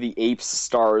Planet of the Apes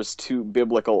stars to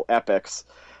biblical epics,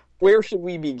 where should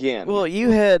we begin? Well, you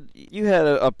had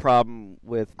a problem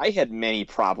with... I had many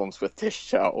problems with this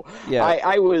show. Yeah.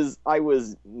 I was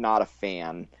not a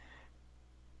fan.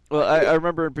 Well, I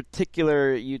remember in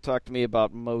particular you talked to me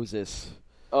about Moses.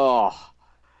 Oh.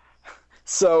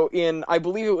 So I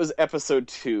believe it was episode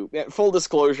 2. Full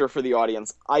disclosure for the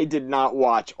audience, I did not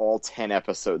watch all 10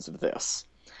 episodes of this.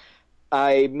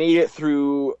 I made it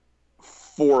through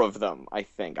 4 of them, I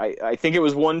think. I think it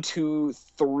was 1, 2,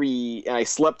 3, and I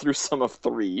slept through some of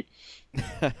 3.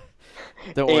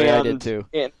 Don't worry, I did too.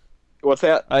 And what's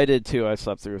that? I did too. I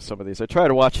slept through some of these. I tried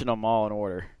watching them all in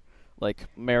order, like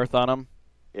marathon them.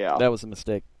 Yeah, that was a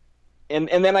mistake. And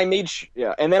then I made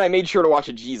sure to watch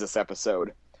a Jesus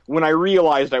episode when I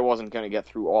realized I wasn't going to get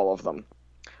through all of them.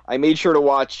 I made sure to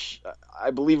watch, I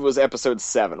believe it was episode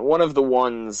 7, one of the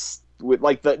ones with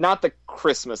not the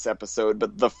Christmas episode,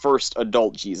 but the first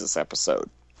adult Jesus episode.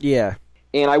 Yeah.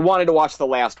 And I wanted to watch the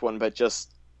last one, but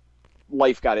just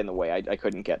life got in the way. I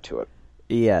couldn't get to it.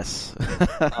 Yes.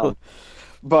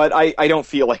 But I don't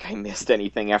feel like I missed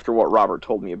anything after what Robert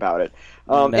told me about it.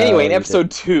 No, anyway, in episode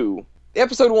 2,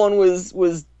 episode 1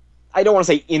 was I don't want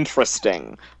to say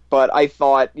interesting, but I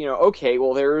thought, okay,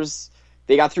 well,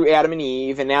 they got through Adam and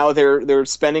Eve, and now they're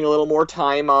spending a little more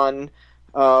time on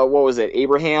what was it,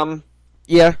 Abraham?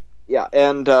 Yeah. Yeah,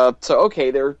 and so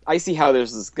okay, I see how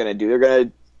this is going to do. They're going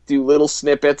to do little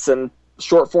snippets and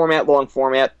short format, long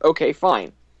format. Okay,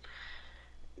 fine.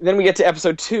 Then we get to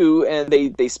episode 2, and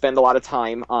they spend a lot of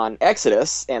time on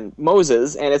Exodus and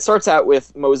Moses, and it starts out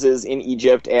with Moses in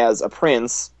Egypt as a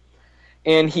prince,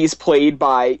 and he's played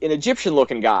by an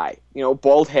Egyptian-looking guy,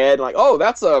 bald head, like, oh,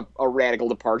 that's a radical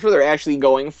departure. They're actually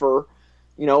going for,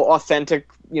 authentic,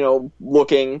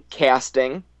 looking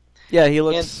casting. Yeah, he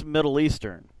looks Middle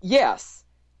Eastern. Yes.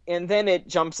 And then it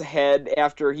jumps ahead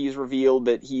after he's revealed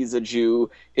that he's a Jew.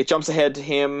 It jumps ahead to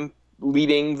him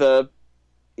leading the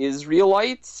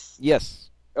Israelites? Yes.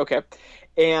 Okay.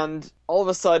 and all of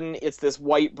a sudden it's this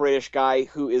white British guy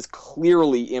who is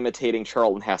clearly imitating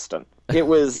Charlton Heston. It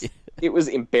was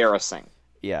embarrassing.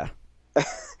 Yeah.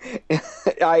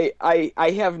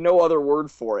 I have no other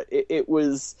word for it. It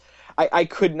was I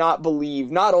could not believe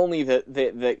not only that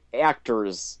the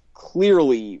actors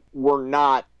clearly were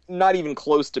not even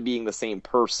close to being the same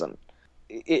person.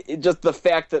 It just the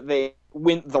fact that they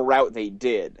went the route they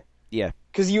did. Yeah.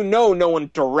 Because no one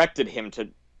directed him to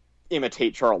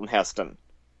imitate Charlton Heston.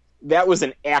 That was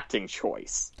an acting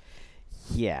choice.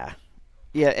 Yeah.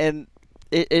 Yeah, and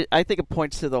I think it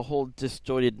points to the whole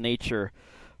disjointed nature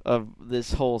of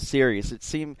this whole series. It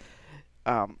seemed,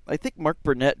 I think Mark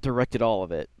Burnett directed all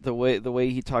of it. The way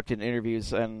he talked in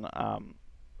interviews, and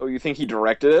oh, you think he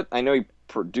directed it? I know he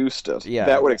produced it. Yeah,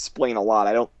 that would explain a lot.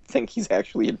 I don't think he's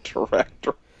actually a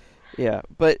director. Yeah,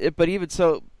 but even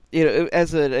so,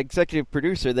 as an executive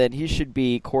producer, then he should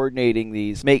be coordinating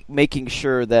these, making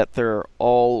sure that they're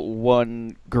all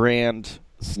one grand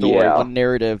story, one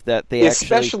narrative that they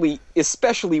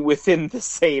especially within the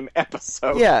same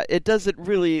episode. Yeah, it doesn't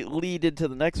really lead into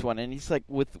the next one, and he's like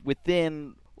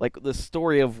within like the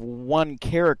story of one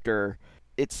character,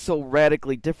 it's so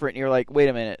radically different. And you're like, wait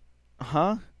a minute,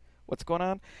 huh? What's going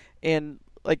on? And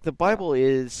like the Bible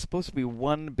is supposed to be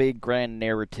one big grand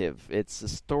narrative. It's the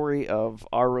story of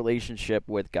our relationship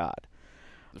with God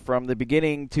from the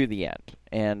beginning to the end,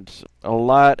 and a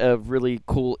lot of really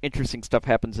cool, interesting stuff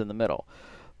happens in the middle.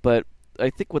 But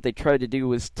I think what they tried to do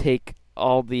was take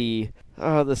all the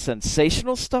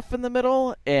sensational stuff in the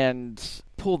middle and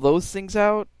pull those things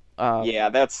out. Yeah,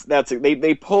 that's it.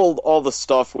 They pulled all the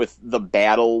stuff with the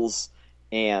battles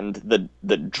and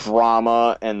the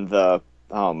drama and the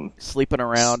sleeping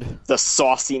around, the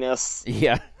sauciness.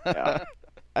 Yeah. Yeah.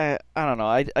 I don't know.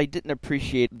 I didn't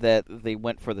appreciate that they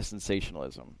went for the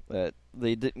sensationalism. That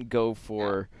they didn't go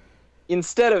for.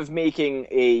 Instead of making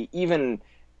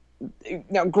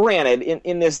now, granted,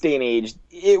 in this day and age,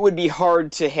 it would be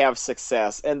hard to have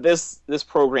success, and this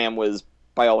program was,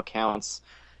 by all accounts,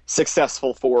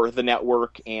 successful for the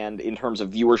network and in terms of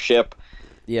viewership.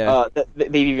 Yeah,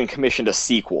 they've even commissioned a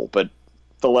sequel, but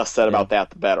the less said about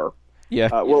that, the better. Yeah.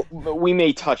 Well, we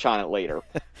may touch on it later.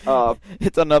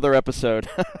 It's another episode.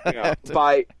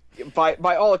 By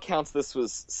all accounts, this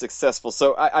was successful.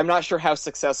 So I'm not sure how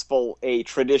successful a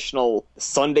traditional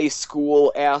Sunday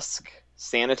school-esque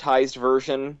sanitized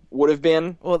version would have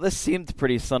been. Well, this seemed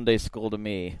pretty Sunday school to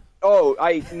me. Oh,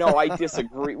 I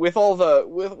disagree with all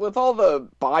the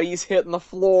bodies hitting the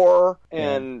floor,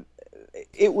 and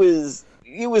it was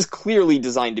clearly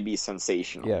designed to be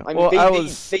sensational. Yeah. I mean, well,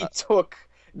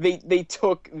 they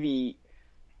took the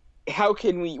how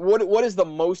can we what is the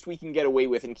most we can get away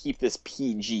with and keep this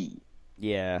PG?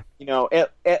 Yeah.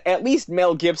 At least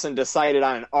Mel Gibson decided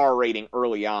on an R rating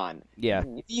early on. Yeah.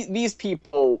 These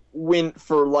people went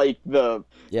for like the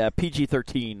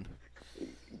PG-13.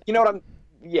 You know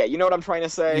what I'm trying to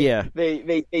say? Yeah.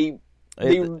 They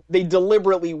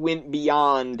deliberately went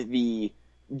beyond the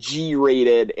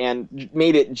G-rated and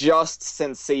made it just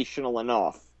sensational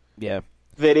enough. Yeah.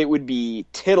 That it would be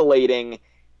titillating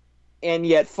and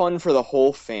yet fun for the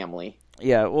whole family.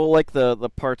 Yeah, well, like the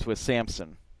parts with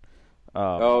Samson.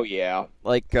 Oh yeah,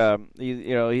 like I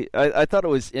thought it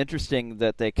was interesting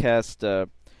that they cast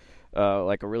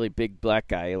like a really big black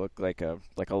guy. He looked like a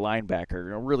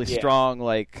linebacker, really strong,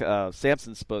 like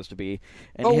Samson's supposed to be.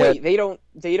 And they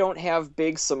don't have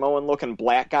big Samoan looking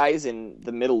black guys in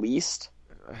the Middle East.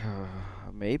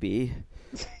 Maybe.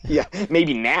 Yeah,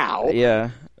 maybe now. Yeah,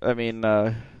 I mean,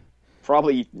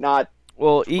 probably not.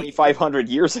 Well, 2,500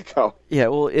 years ago. Yeah,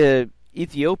 well,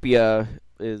 Ethiopia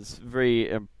is a very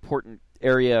important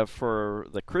area for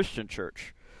the Christian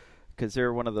church because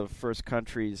they're one of the first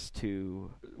countries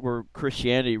where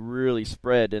Christianity really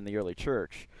spread in the early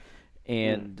church,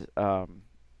 and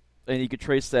you could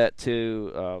trace that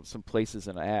to some places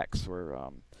in Acts where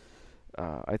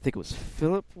I think it was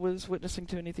Philip was witnessing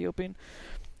to an Ethiopian.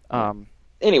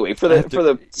 Anyway, for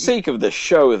the sake of the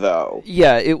show, though,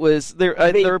 yeah, it was they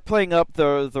were playing up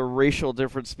the racial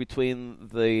difference between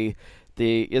the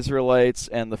Israelites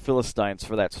and the Philistines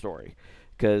for that story,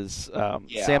 because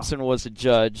Samson was a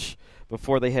judge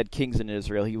before they had kings in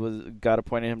Israel. God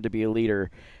appointed him to be a leader,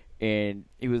 and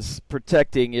he was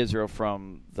protecting Israel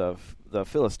from the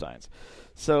Philistines.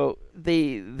 So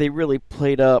they really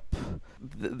played up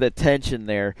the tension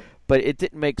there. But it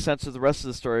didn't make sense of the rest of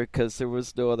the story because there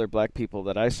was no other black people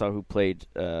that I saw who played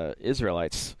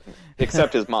Israelites.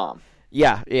 Except his mom.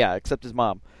 Yeah, except his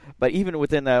mom. But even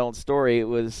within that own story, it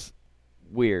was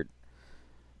weird.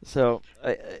 So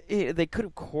they could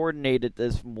have coordinated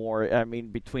this more. I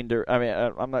mean,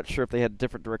 I'm not sure if they had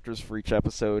different directors for each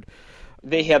episode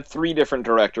They had 3 different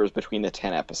directors between the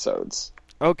 10 episodes.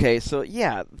 Okay, so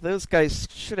yeah, those guys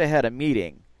should have had a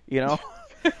meeting,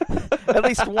 at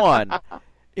least one.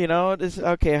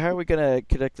 Okay, how are we gonna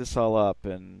connect this all up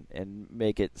and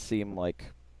make it seem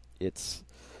like it's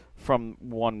from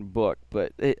one book?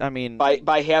 But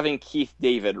by having Keith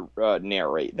David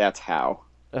narrate, that's how.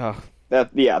 Oh.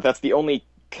 That's the only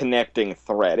connecting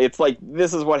thread. It's like,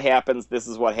 this is what happens, this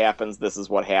is what happens, this is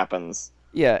what happens.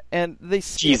 Yeah, and they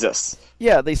Jesus.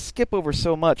 Yeah, they skip over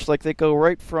so much. Like, they go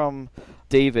right from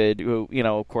David, who,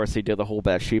 of course, he did the whole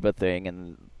Bathsheba thing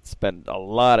and spent a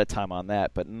lot of time on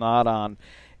that, but not on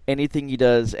anything he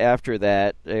does after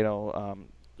that.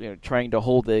 Trying to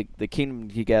hold the kingdom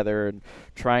together and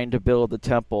trying to build the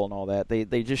temple and all that.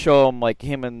 They just show him, like,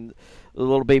 him and the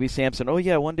little baby Samson. Oh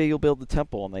yeah, one day you'll build the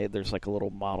temple, and there's like a little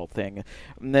model thing,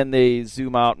 and then they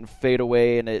zoom out and fade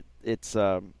away, and it's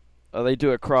they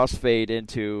do a crossfade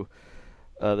into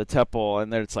the temple,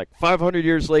 and then it's like 500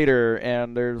 years later,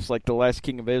 and there's like the last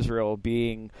king of Israel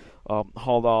being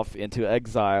hauled off into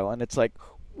exile, and it's like,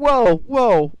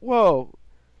 whoa,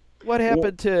 what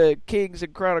happened to Kings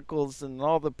and Chronicles and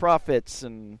all the prophets?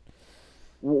 And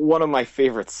one of my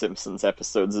favorite Simpsons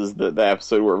episodes is the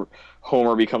episode where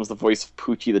Homer becomes the voice of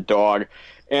Poochie the dog.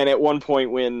 And at one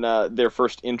point when they're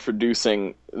first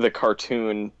introducing the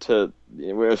cartoon to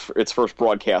its first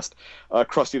broadcast,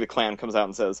 Krusty the Clown comes out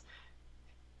and says,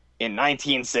 "In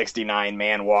 1969,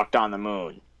 man walked on the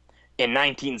moon. In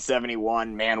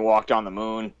 1971, man walked on the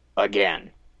moon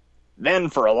again. Then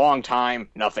for a long time,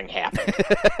 nothing happened."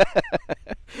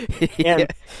 Yeah.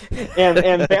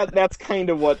 and that's kind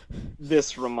of what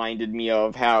this reminded me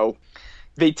of, how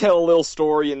they tell a little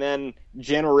story and then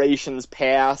generations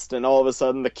passed and all of a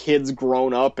sudden the kid's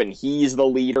grown up and he's the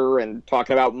leader and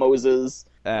talking about Moses.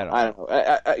 I don't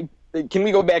know. Can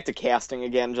we go back to casting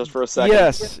again just for a second?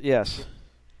 Yes.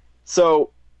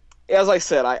 So, as I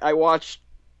said, I watched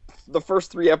the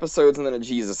first 3 episodes and then a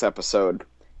Jesus episode.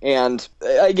 And,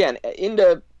 again,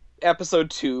 into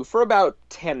episode 2, for about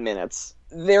 10 minutes,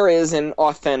 there is an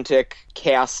authentic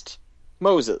cast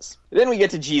Moses. Then we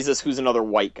get to Jesus, who's another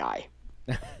white guy.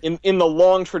 In the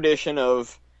long tradition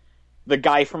of the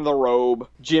guy from The Robe,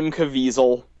 Jim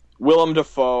Caviezel, Willem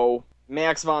Dafoe,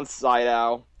 Max von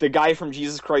Sydow, the guy from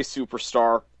Jesus Christ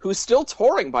Superstar, who's still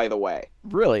touring, by the way.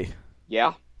 Really?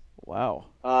 Yeah. Wow.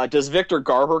 Does Victor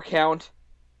Garber count?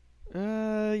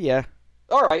 Yeah.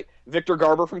 All right, Victor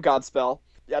Garber from Godspell.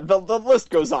 Yeah, the list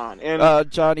goes on.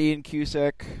 And John Ian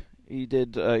Cusack, he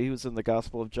was in the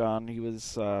Gospel of John. He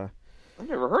was. I've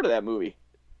never heard of that movie.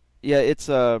 Yeah, it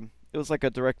was like a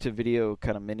direct-to-video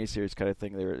kind of miniseries kind of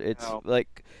thing.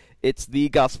 It's the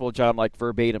Gospel of John, like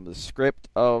verbatim. The script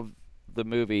of the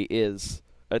movie is,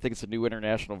 I think it's a new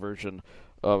international version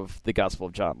of the Gospel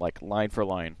of John, like line for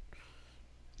line.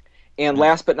 And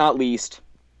last but not least,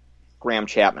 Graham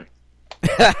Chapman.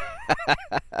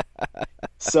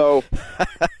 So,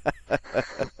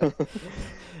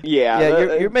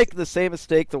 yeah, you're making the same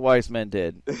mistake the wise men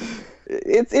did.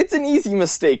 It's an easy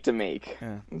mistake to make.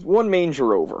 Yeah. It's one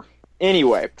manger over.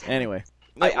 Anyway,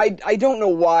 I don't know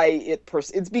why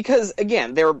it's because,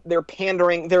 again, they're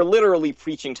pandering. They're literally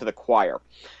preaching to the choir.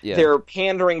 Yeah. They're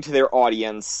pandering to their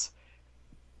audience.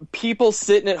 People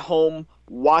sitting at home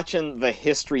watching the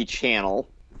History Channel.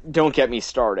 Don't get me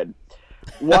started.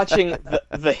 Watching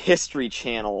the History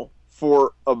Channel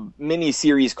for a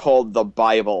mini-series called The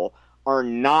Bible are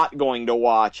not going to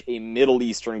watch a Middle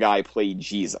Eastern guy play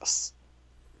Jesus.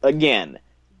 Again,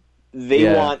 they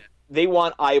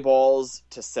want eyeballs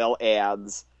to sell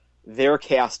ads. They're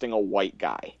casting a white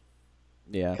guy.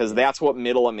 Yeah. Because that's what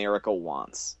Middle America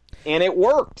wants. And it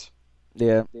worked.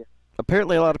 Yeah.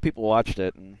 Apparently a lot of people watched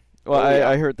it. And,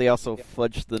 I heard they also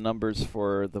fudged the numbers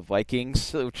for the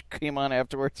Vikings, which came on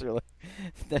afterwards.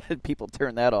 People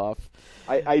turned that off.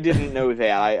 I didn't know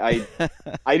that.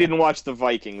 I didn't watch the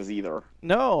Vikings either.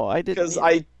 No, I didn't. Because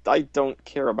I don't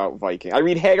care about Vikings. I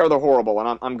read Hagar the Horrible,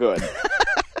 and I'm good.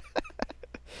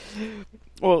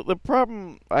 Well, the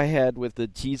problem I had with the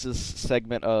Jesus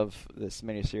segment of this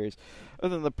miniseries,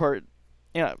 other than the part,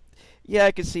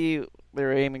 I could see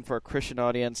they're aiming for a Christian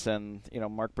audience, and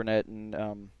Mark Burnett,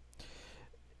 and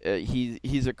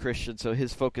he's a Christian, so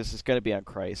his focus is going to be on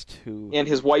Christ, and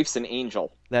his wife's an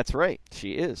angel. That's right,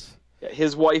 she is.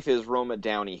 His wife is Roma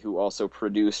Downey, who also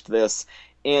produced this,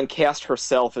 and cast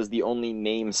herself as the only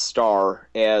named star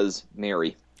as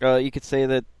Mary. You could say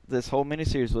that this whole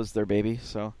miniseries was their baby,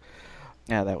 so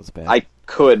yeah, that was bad. I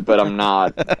could, but I'm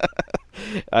not.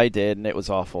 I did, and it was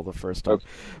awful the first time. Okay.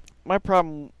 My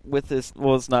problem with this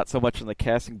was not so much in the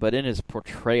casting, but in his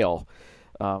portrayal.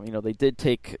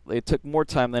 They took more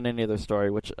time than any other story,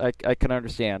 which I can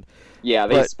understand. Yeah,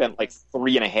 they spent like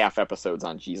 3.5 episodes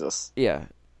on Jesus. Yeah,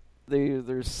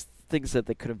 there's things that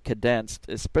they could have condensed,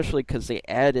 especially because they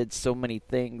added so many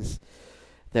things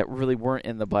that really weren't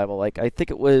in the Bible. Like, I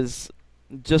think it was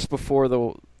just before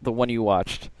the one you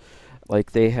watched.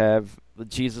 Like, they have the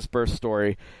Jesus birth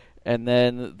story, and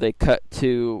then they cut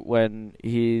to when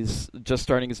he's just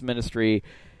starting his ministry,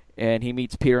 and he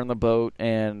meets Peter on the boat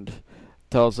and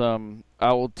tells him,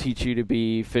 "I will teach you to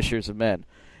be fishers of men."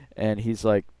 And he's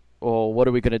like, "Well, what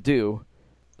are we going to do?"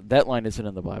 That line isn't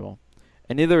in the Bible.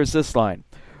 And neither is this line.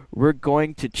 "We're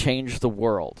going to change the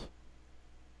world."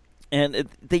 And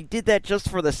they did that just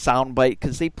for the soundbite,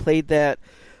 because they played that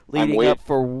leading up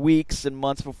for weeks and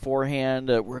months beforehand.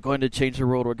 We're going to change the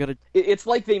world. It's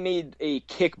like they made a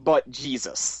kick butt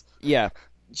Jesus. Yeah.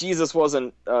 Jesus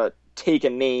wasn't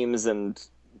taking names and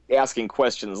asking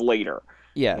questions later.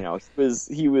 Yeah.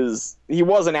 He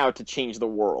wasn't out to change the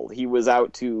world. He was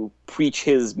out to preach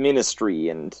his ministry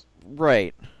and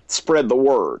spread the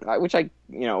word. Which I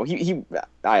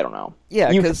don't know.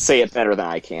 Yeah, you can say it better than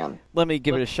I can. Let me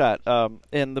give it a shot.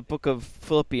 In the book of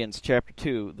Philippians, chapter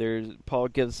 2, Paul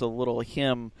gives a little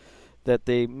hymn that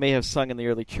they may have sung in the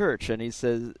early church, and he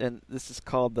says, and this is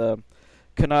called the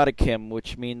kenotic hymn,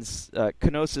 which means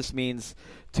kenosis means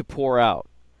to pour out.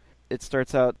 It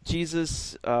starts out,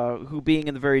 Jesus, who being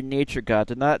in the very nature God,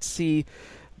 did not see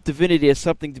divinity as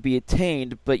something to be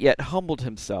attained, but yet humbled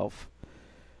himself,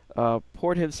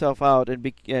 poured himself out,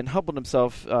 and humbled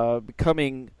himself,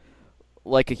 becoming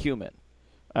like a human.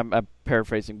 I'm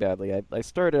paraphrasing badly. I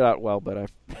started out well, but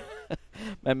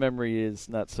my memory is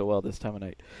not so well this time of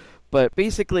night. But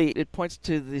basically, it points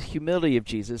to the humility of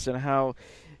Jesus and how,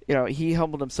 he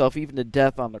humbled himself even to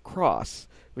death on the cross,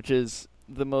 which is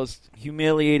the most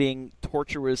humiliating,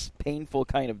 torturous, painful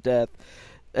kind of death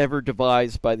ever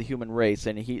devised by the human race,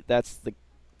 and that's the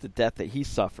death that he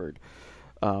suffered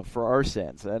for our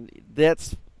sins. And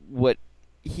that's what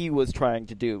he was trying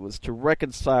to do, was to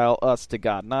reconcile us to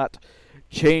God, not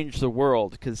change the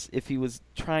world, because if he was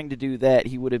trying to do that,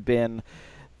 he would have been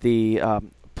the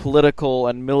political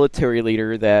and military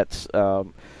leader that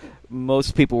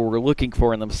most people were looking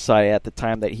for in the Messiah at the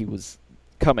time that he was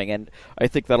coming. And I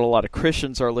think that a lot of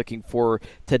Christians are looking for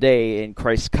today in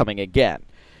Christ coming again.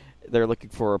 They're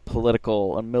looking for a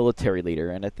political and military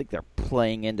leader, and I think they're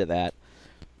playing into that.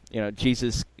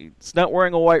 Jesus is not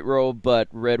wearing a white robe, but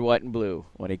red, white, and blue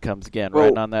when he comes again,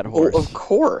 riding on that horse. Oh, of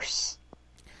course.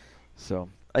 So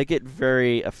I get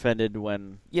very offended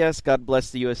when, yes, God bless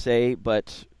the USA,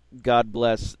 but God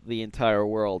bless the entire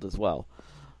world as well.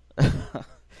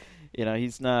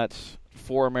 He's not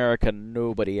for America,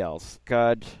 nobody else.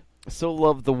 God so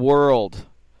loved the world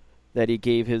that he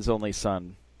gave his only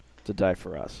son to die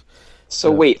for us.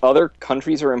 So wait, other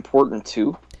countries are important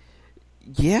too?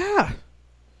 Yeah.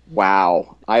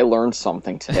 Wow, I learned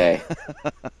something today.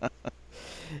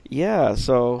 Yeah,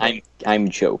 so I'm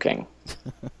joking.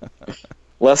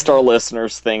 Lest our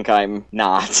listeners think I'm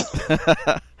not.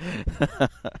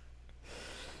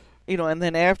 And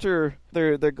then after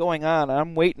they're going on,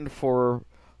 I'm waiting for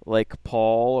like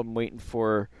Paul, I'm waiting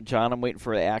for John, I'm waiting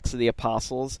for the Acts of the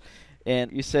Apostles.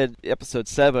 And you said episode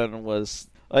 7 was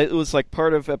like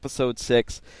part of episode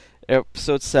 6,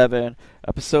 episode 7,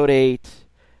 episode 8,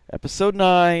 episode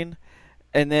 9,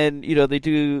 and then, they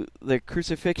do the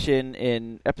crucifixion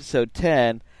in episode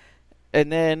 10, and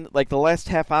then, like, the last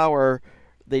half hour,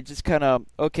 they just kind of,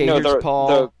 here's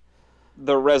Paul.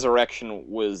 The resurrection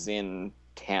was in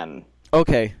 10.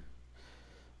 Okay.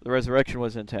 The resurrection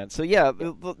was in 10. So, yeah,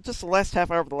 just the last half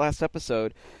hour of the last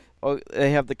episode,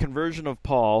 they have the conversion of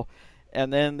Paul,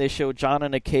 and then they show John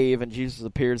in a cave, and Jesus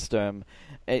appears to him.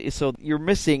 So you're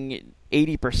missing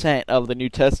 80% of the New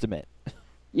Testament.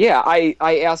 Yeah, I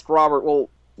asked Robert, well,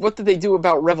 what did they do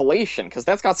about Revelation? Because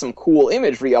that's got some cool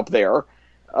imagery up there.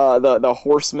 The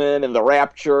horsemen and the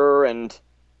rapture, and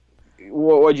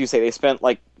what'd you say? They spent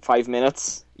like 5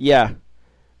 minutes? Yeah.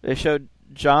 They showed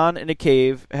John in a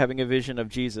cave having a vision of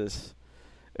Jesus.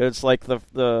 It's like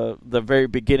the very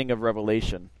beginning of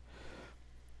Revelation.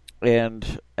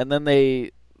 And then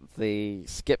they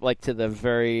skip like to the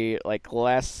very like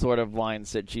last sort of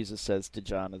lines that Jesus says to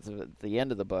John at the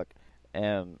end of the book.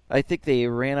 And I think they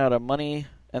ran out of money,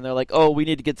 and they're like, "Oh, we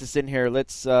need to get this in here.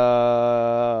 Let's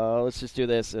just do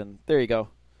this." And there you go.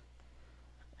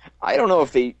 I don't know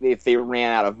if they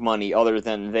ran out of money, other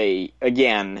than they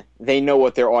know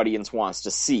what their audience wants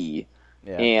to see,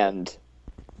 and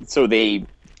so they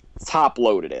top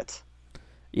loaded it.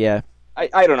 Yeah.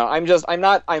 I don't know.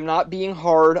 I'm not being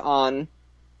hard on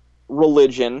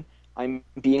religion. I'm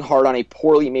being hard on a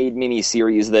poorly made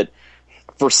miniseries that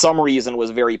for some reason was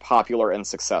very popular and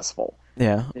successful.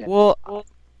 Yeah. Well,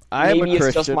 I'm Maybe a it's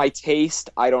Christian. just my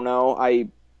taste. I don't know.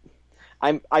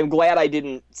 I'm glad I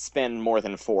didn't spend more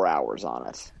than 4 hours on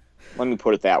it. Let me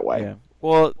put it that way. Yeah.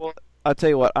 Well, I'll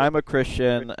tell you what. I'm a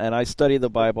Christian, and I study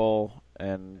the Bible,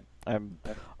 and I'm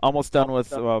almost done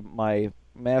with my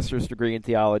master's degree in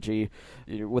theology,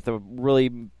 with a really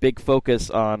big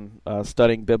focus on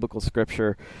studying biblical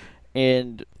scripture,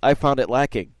 and I found it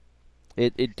lacking.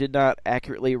 It did not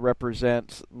accurately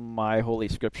represent my holy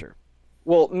scripture.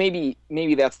 Well, maybe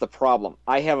that's the problem.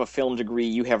 I have a film degree.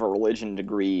 You have a religion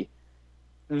degree.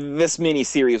 This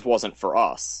miniseries wasn't for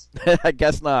us. I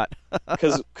guess not.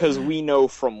 Because we know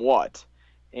from what.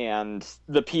 And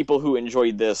the people who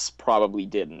enjoyed this probably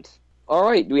didn't. All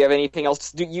right, do we have anything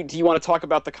else? Do you want to talk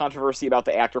about the controversy about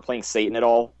the actor playing Satan at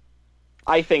all?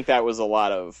 I think that was a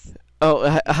lot of...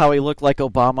 Oh, how he looked like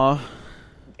Obama?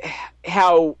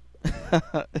 How...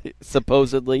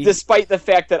 Supposedly. Despite the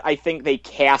fact that I think they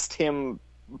cast him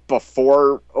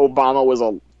before Obama was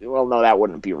a... Well, no, that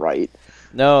wouldn't be right.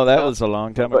 No, that was a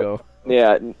long time ago.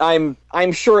 Yeah,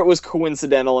 I'm sure it was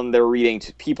coincidental,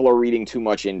 and people are reading too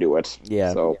much into it.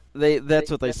 Yeah, so that's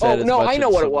what they said. Oh no, I know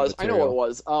what it was.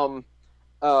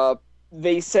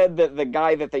 They said that the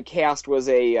guy that they cast was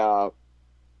a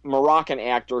Moroccan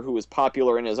actor who was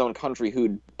popular in his own country,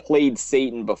 who'd played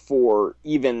Satan before,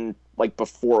 even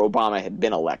before Obama had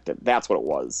been elected. That's what it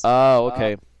was. Oh,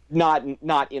 okay. Not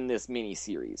in this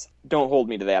miniseries. Don't hold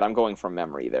me to that. I'm going from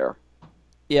memory there.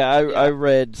 Yeah, I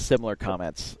read similar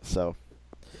comments, so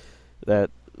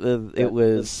that it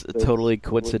was totally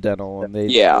coincidental, and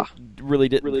they really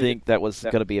didn't think that was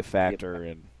going to be a factor.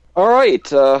 And all right,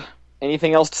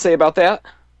 anything else to say about that?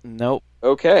 Nope.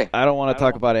 Okay. I don't want to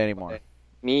talk about it anymore.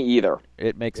 Me either.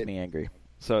 It makes me angry.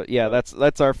 So yeah,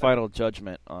 that's our final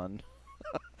judgment on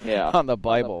on the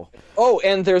Bible. Oh,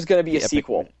 and there's going to be a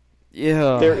sequel.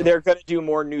 Yeah. They're going to do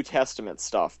more New Testament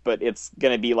stuff, but it's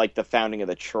going to be like the founding of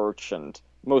the church and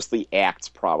mostly Acts,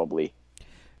 probably.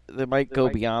 They might go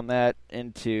beyond that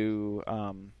into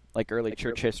early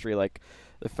church history, like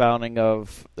the founding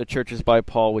of the churches by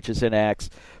Paul, which is in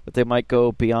Acts. But they might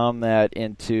go beyond that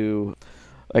into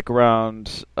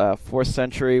around 4th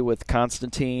century with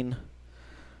Constantine,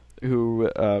 who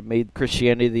made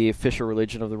Christianity the official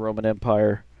religion of the Roman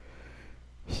Empire.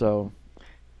 So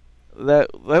that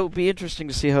would be interesting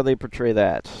to see how they portray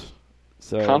that.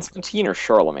 So Constantine or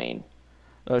Charlemagne?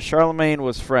 Charlemagne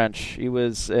was French. He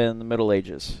was in the Middle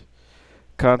Ages.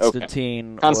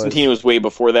 Constantine was way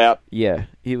before that. Yeah,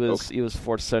 he was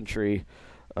 4th century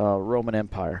Roman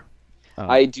Empire.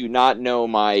 I do not know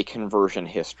my conversion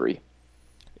history.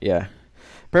 Yeah.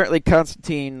 Apparently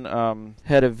Constantine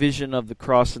had a vision of the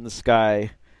cross in the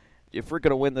sky. If we're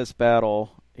going to win this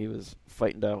battle, he was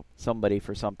fighting to somebody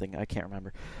for something. I can't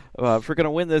remember. If we're going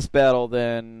to win this battle,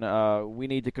 then we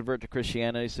need to convert to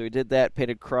Christianity. So he did that,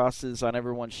 painted crosses on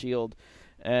everyone's shield,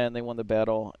 and they won the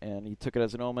battle. And he took it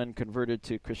as an omen, converted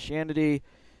to Christianity.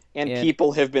 And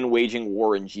people have been waging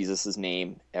war in Jesus'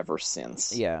 name ever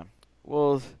since. Yeah.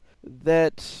 Well,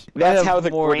 that's how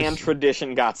the grand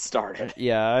tradition got started.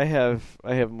 Yeah, I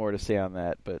have more to say on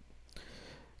that, but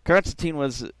Constantine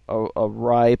was a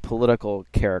wry political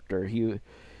character.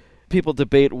 People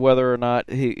debate whether or not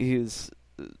his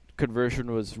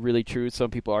conversion was really true.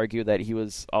 Some people argue that he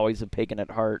was always a pagan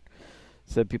at heart.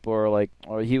 Some people are like,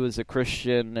 oh, he was a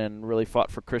Christian and really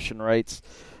fought for Christian rights.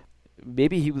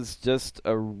 Maybe he was just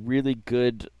a really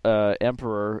good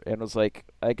emperor and was like,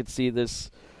 I could see this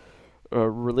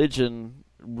religion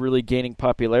really gaining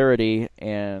popularity,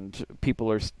 and people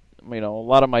are, a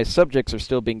lot of my subjects are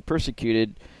still being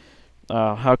persecuted.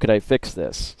 How could I fix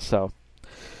this? So,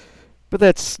 but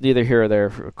that's neither here or there,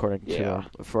 according to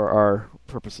for our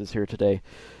purposes here today.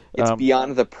 It's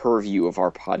beyond the purview of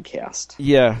our podcast.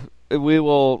 Yeah, we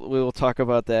will talk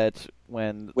about that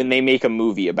when they make a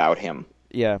movie about him.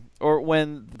 Yeah, or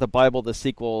when the Bible, the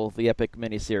sequel, the epic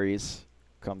miniseries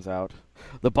comes out.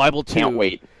 The Bible 2. Can't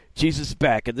wait. Jesus is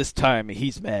back, and this time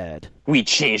he's mad. We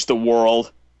changed the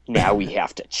world. Now we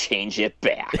have to change it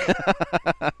back.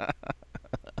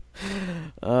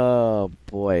 Oh,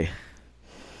 boy.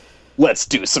 Let's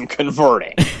do some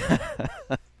converting.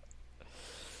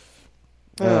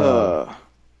 All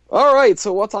right,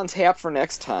 so what's on tap for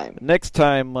next time? Next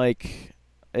time, Mike,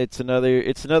 it's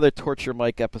another Torture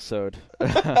Mike episode.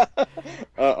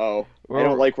 Uh-oh. I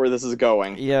don't like where this is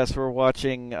going. Yes, we're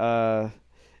watching...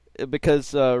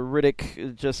 because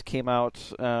Riddick just came out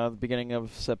the beginning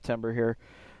of September here,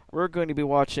 we're going to be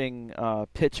watching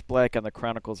Pitch Black and the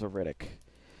Chronicles of Riddick.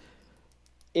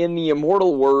 In the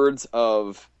immortal words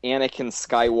of Anakin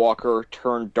Skywalker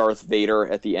turned Darth Vader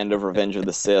at the end of Revenge of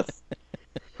the Sith,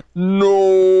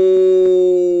 No.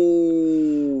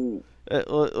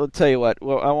 I'll tell you what.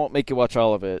 Well, I won't make you watch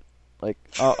all of it. Like,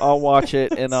 I'll watch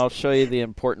it and I'll show you the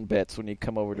important bits when you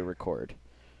come over to record.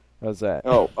 How's that?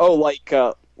 Oh,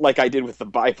 like I did with the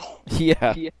Bible.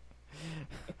 Yeah.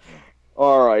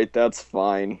 All right, that's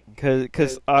fine.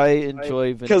 Because I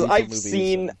enjoy Vin Diesel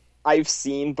movies. I've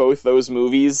seen both those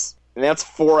movies, and that's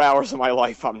 4 hours of my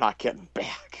life I'm not getting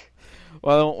back.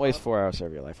 Well, I won't waste 4 hours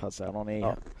of your life. How's that?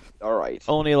 All right.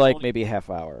 Only like maybe a half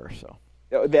hour or so.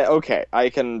 Okay, I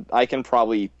can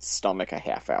probably stomach a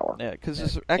half hour. Yeah,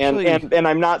 because actually, and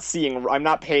I'm not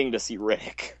paying to see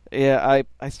Riddick. Yeah,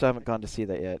 I still haven't gone to see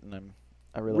that yet, and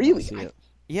I really want to see it.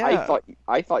 Yeah,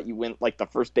 I thought you went like the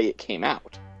first day it came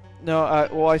out. No,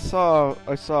 I saw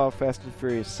Fast and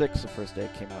Furious 6 the first day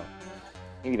it came out.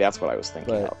 Maybe that's what I was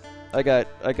thinking of. I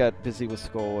got busy with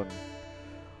school and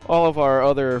all of our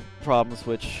other problems,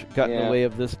 which got in the way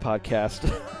of this podcast.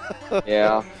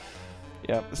 Yeah.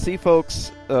 Yeah. See,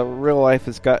 folks, real life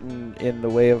has gotten in the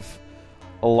way of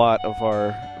a lot of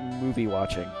our movie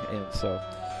watching, and so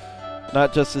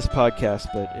not just this podcast,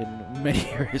 but in many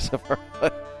areas of our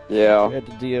life. Yeah. We had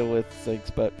to deal with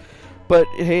things, but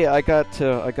hey, I got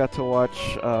to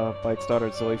watch Mike's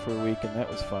daughter Zoe for a week, and that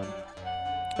was fun.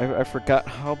 I forgot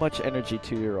how much energy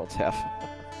 2-year-olds have.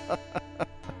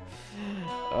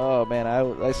 Oh man,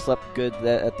 I slept good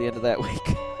at the end of that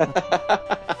week.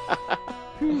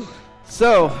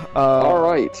 So, all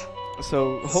right.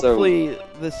 So hopefully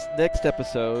this next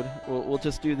episode we'll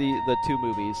just do the two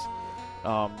movies.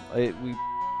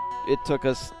 It took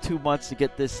us 2 months to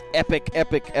get this epic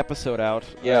episode out.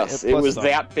 Yes, it was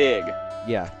that big.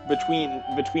 Yeah.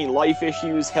 Between life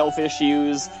issues, health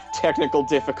issues, technical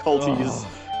difficulties.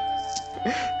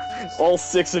 All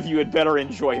 6 of you had better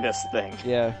enjoy this thing.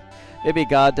 Yeah. Maybe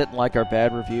God didn't like our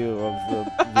bad review of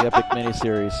the epic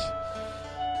miniseries.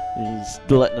 He's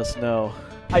letting us know.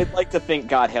 I'd like to think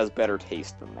God has better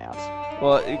taste than that.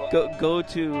 Well, go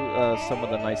to some of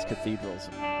the nice cathedrals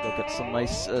and look at some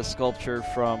nice sculpture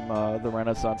from the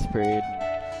Renaissance period.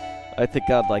 I think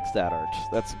God likes that art.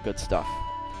 That's good stuff.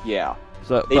 Yeah.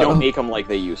 So, they don't make them like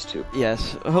they used to.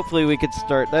 Yes. Hopefully we could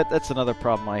start... That's another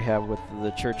problem I have with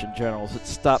the church in general, is it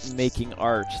stop making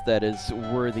art that is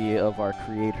worthy of our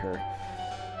Creator.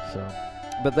 So,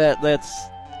 but that's...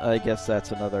 I guess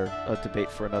that's a debate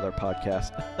for another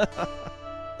podcast.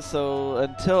 So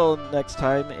until next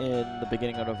time in the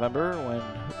beginning of November, when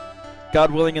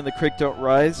God willing and the creek don't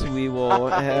rise, we will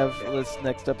have this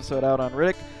next episode out on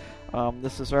Riddick.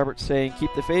 This is Robert saying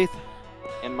keep the faith.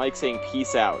 And Mike saying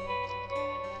peace out.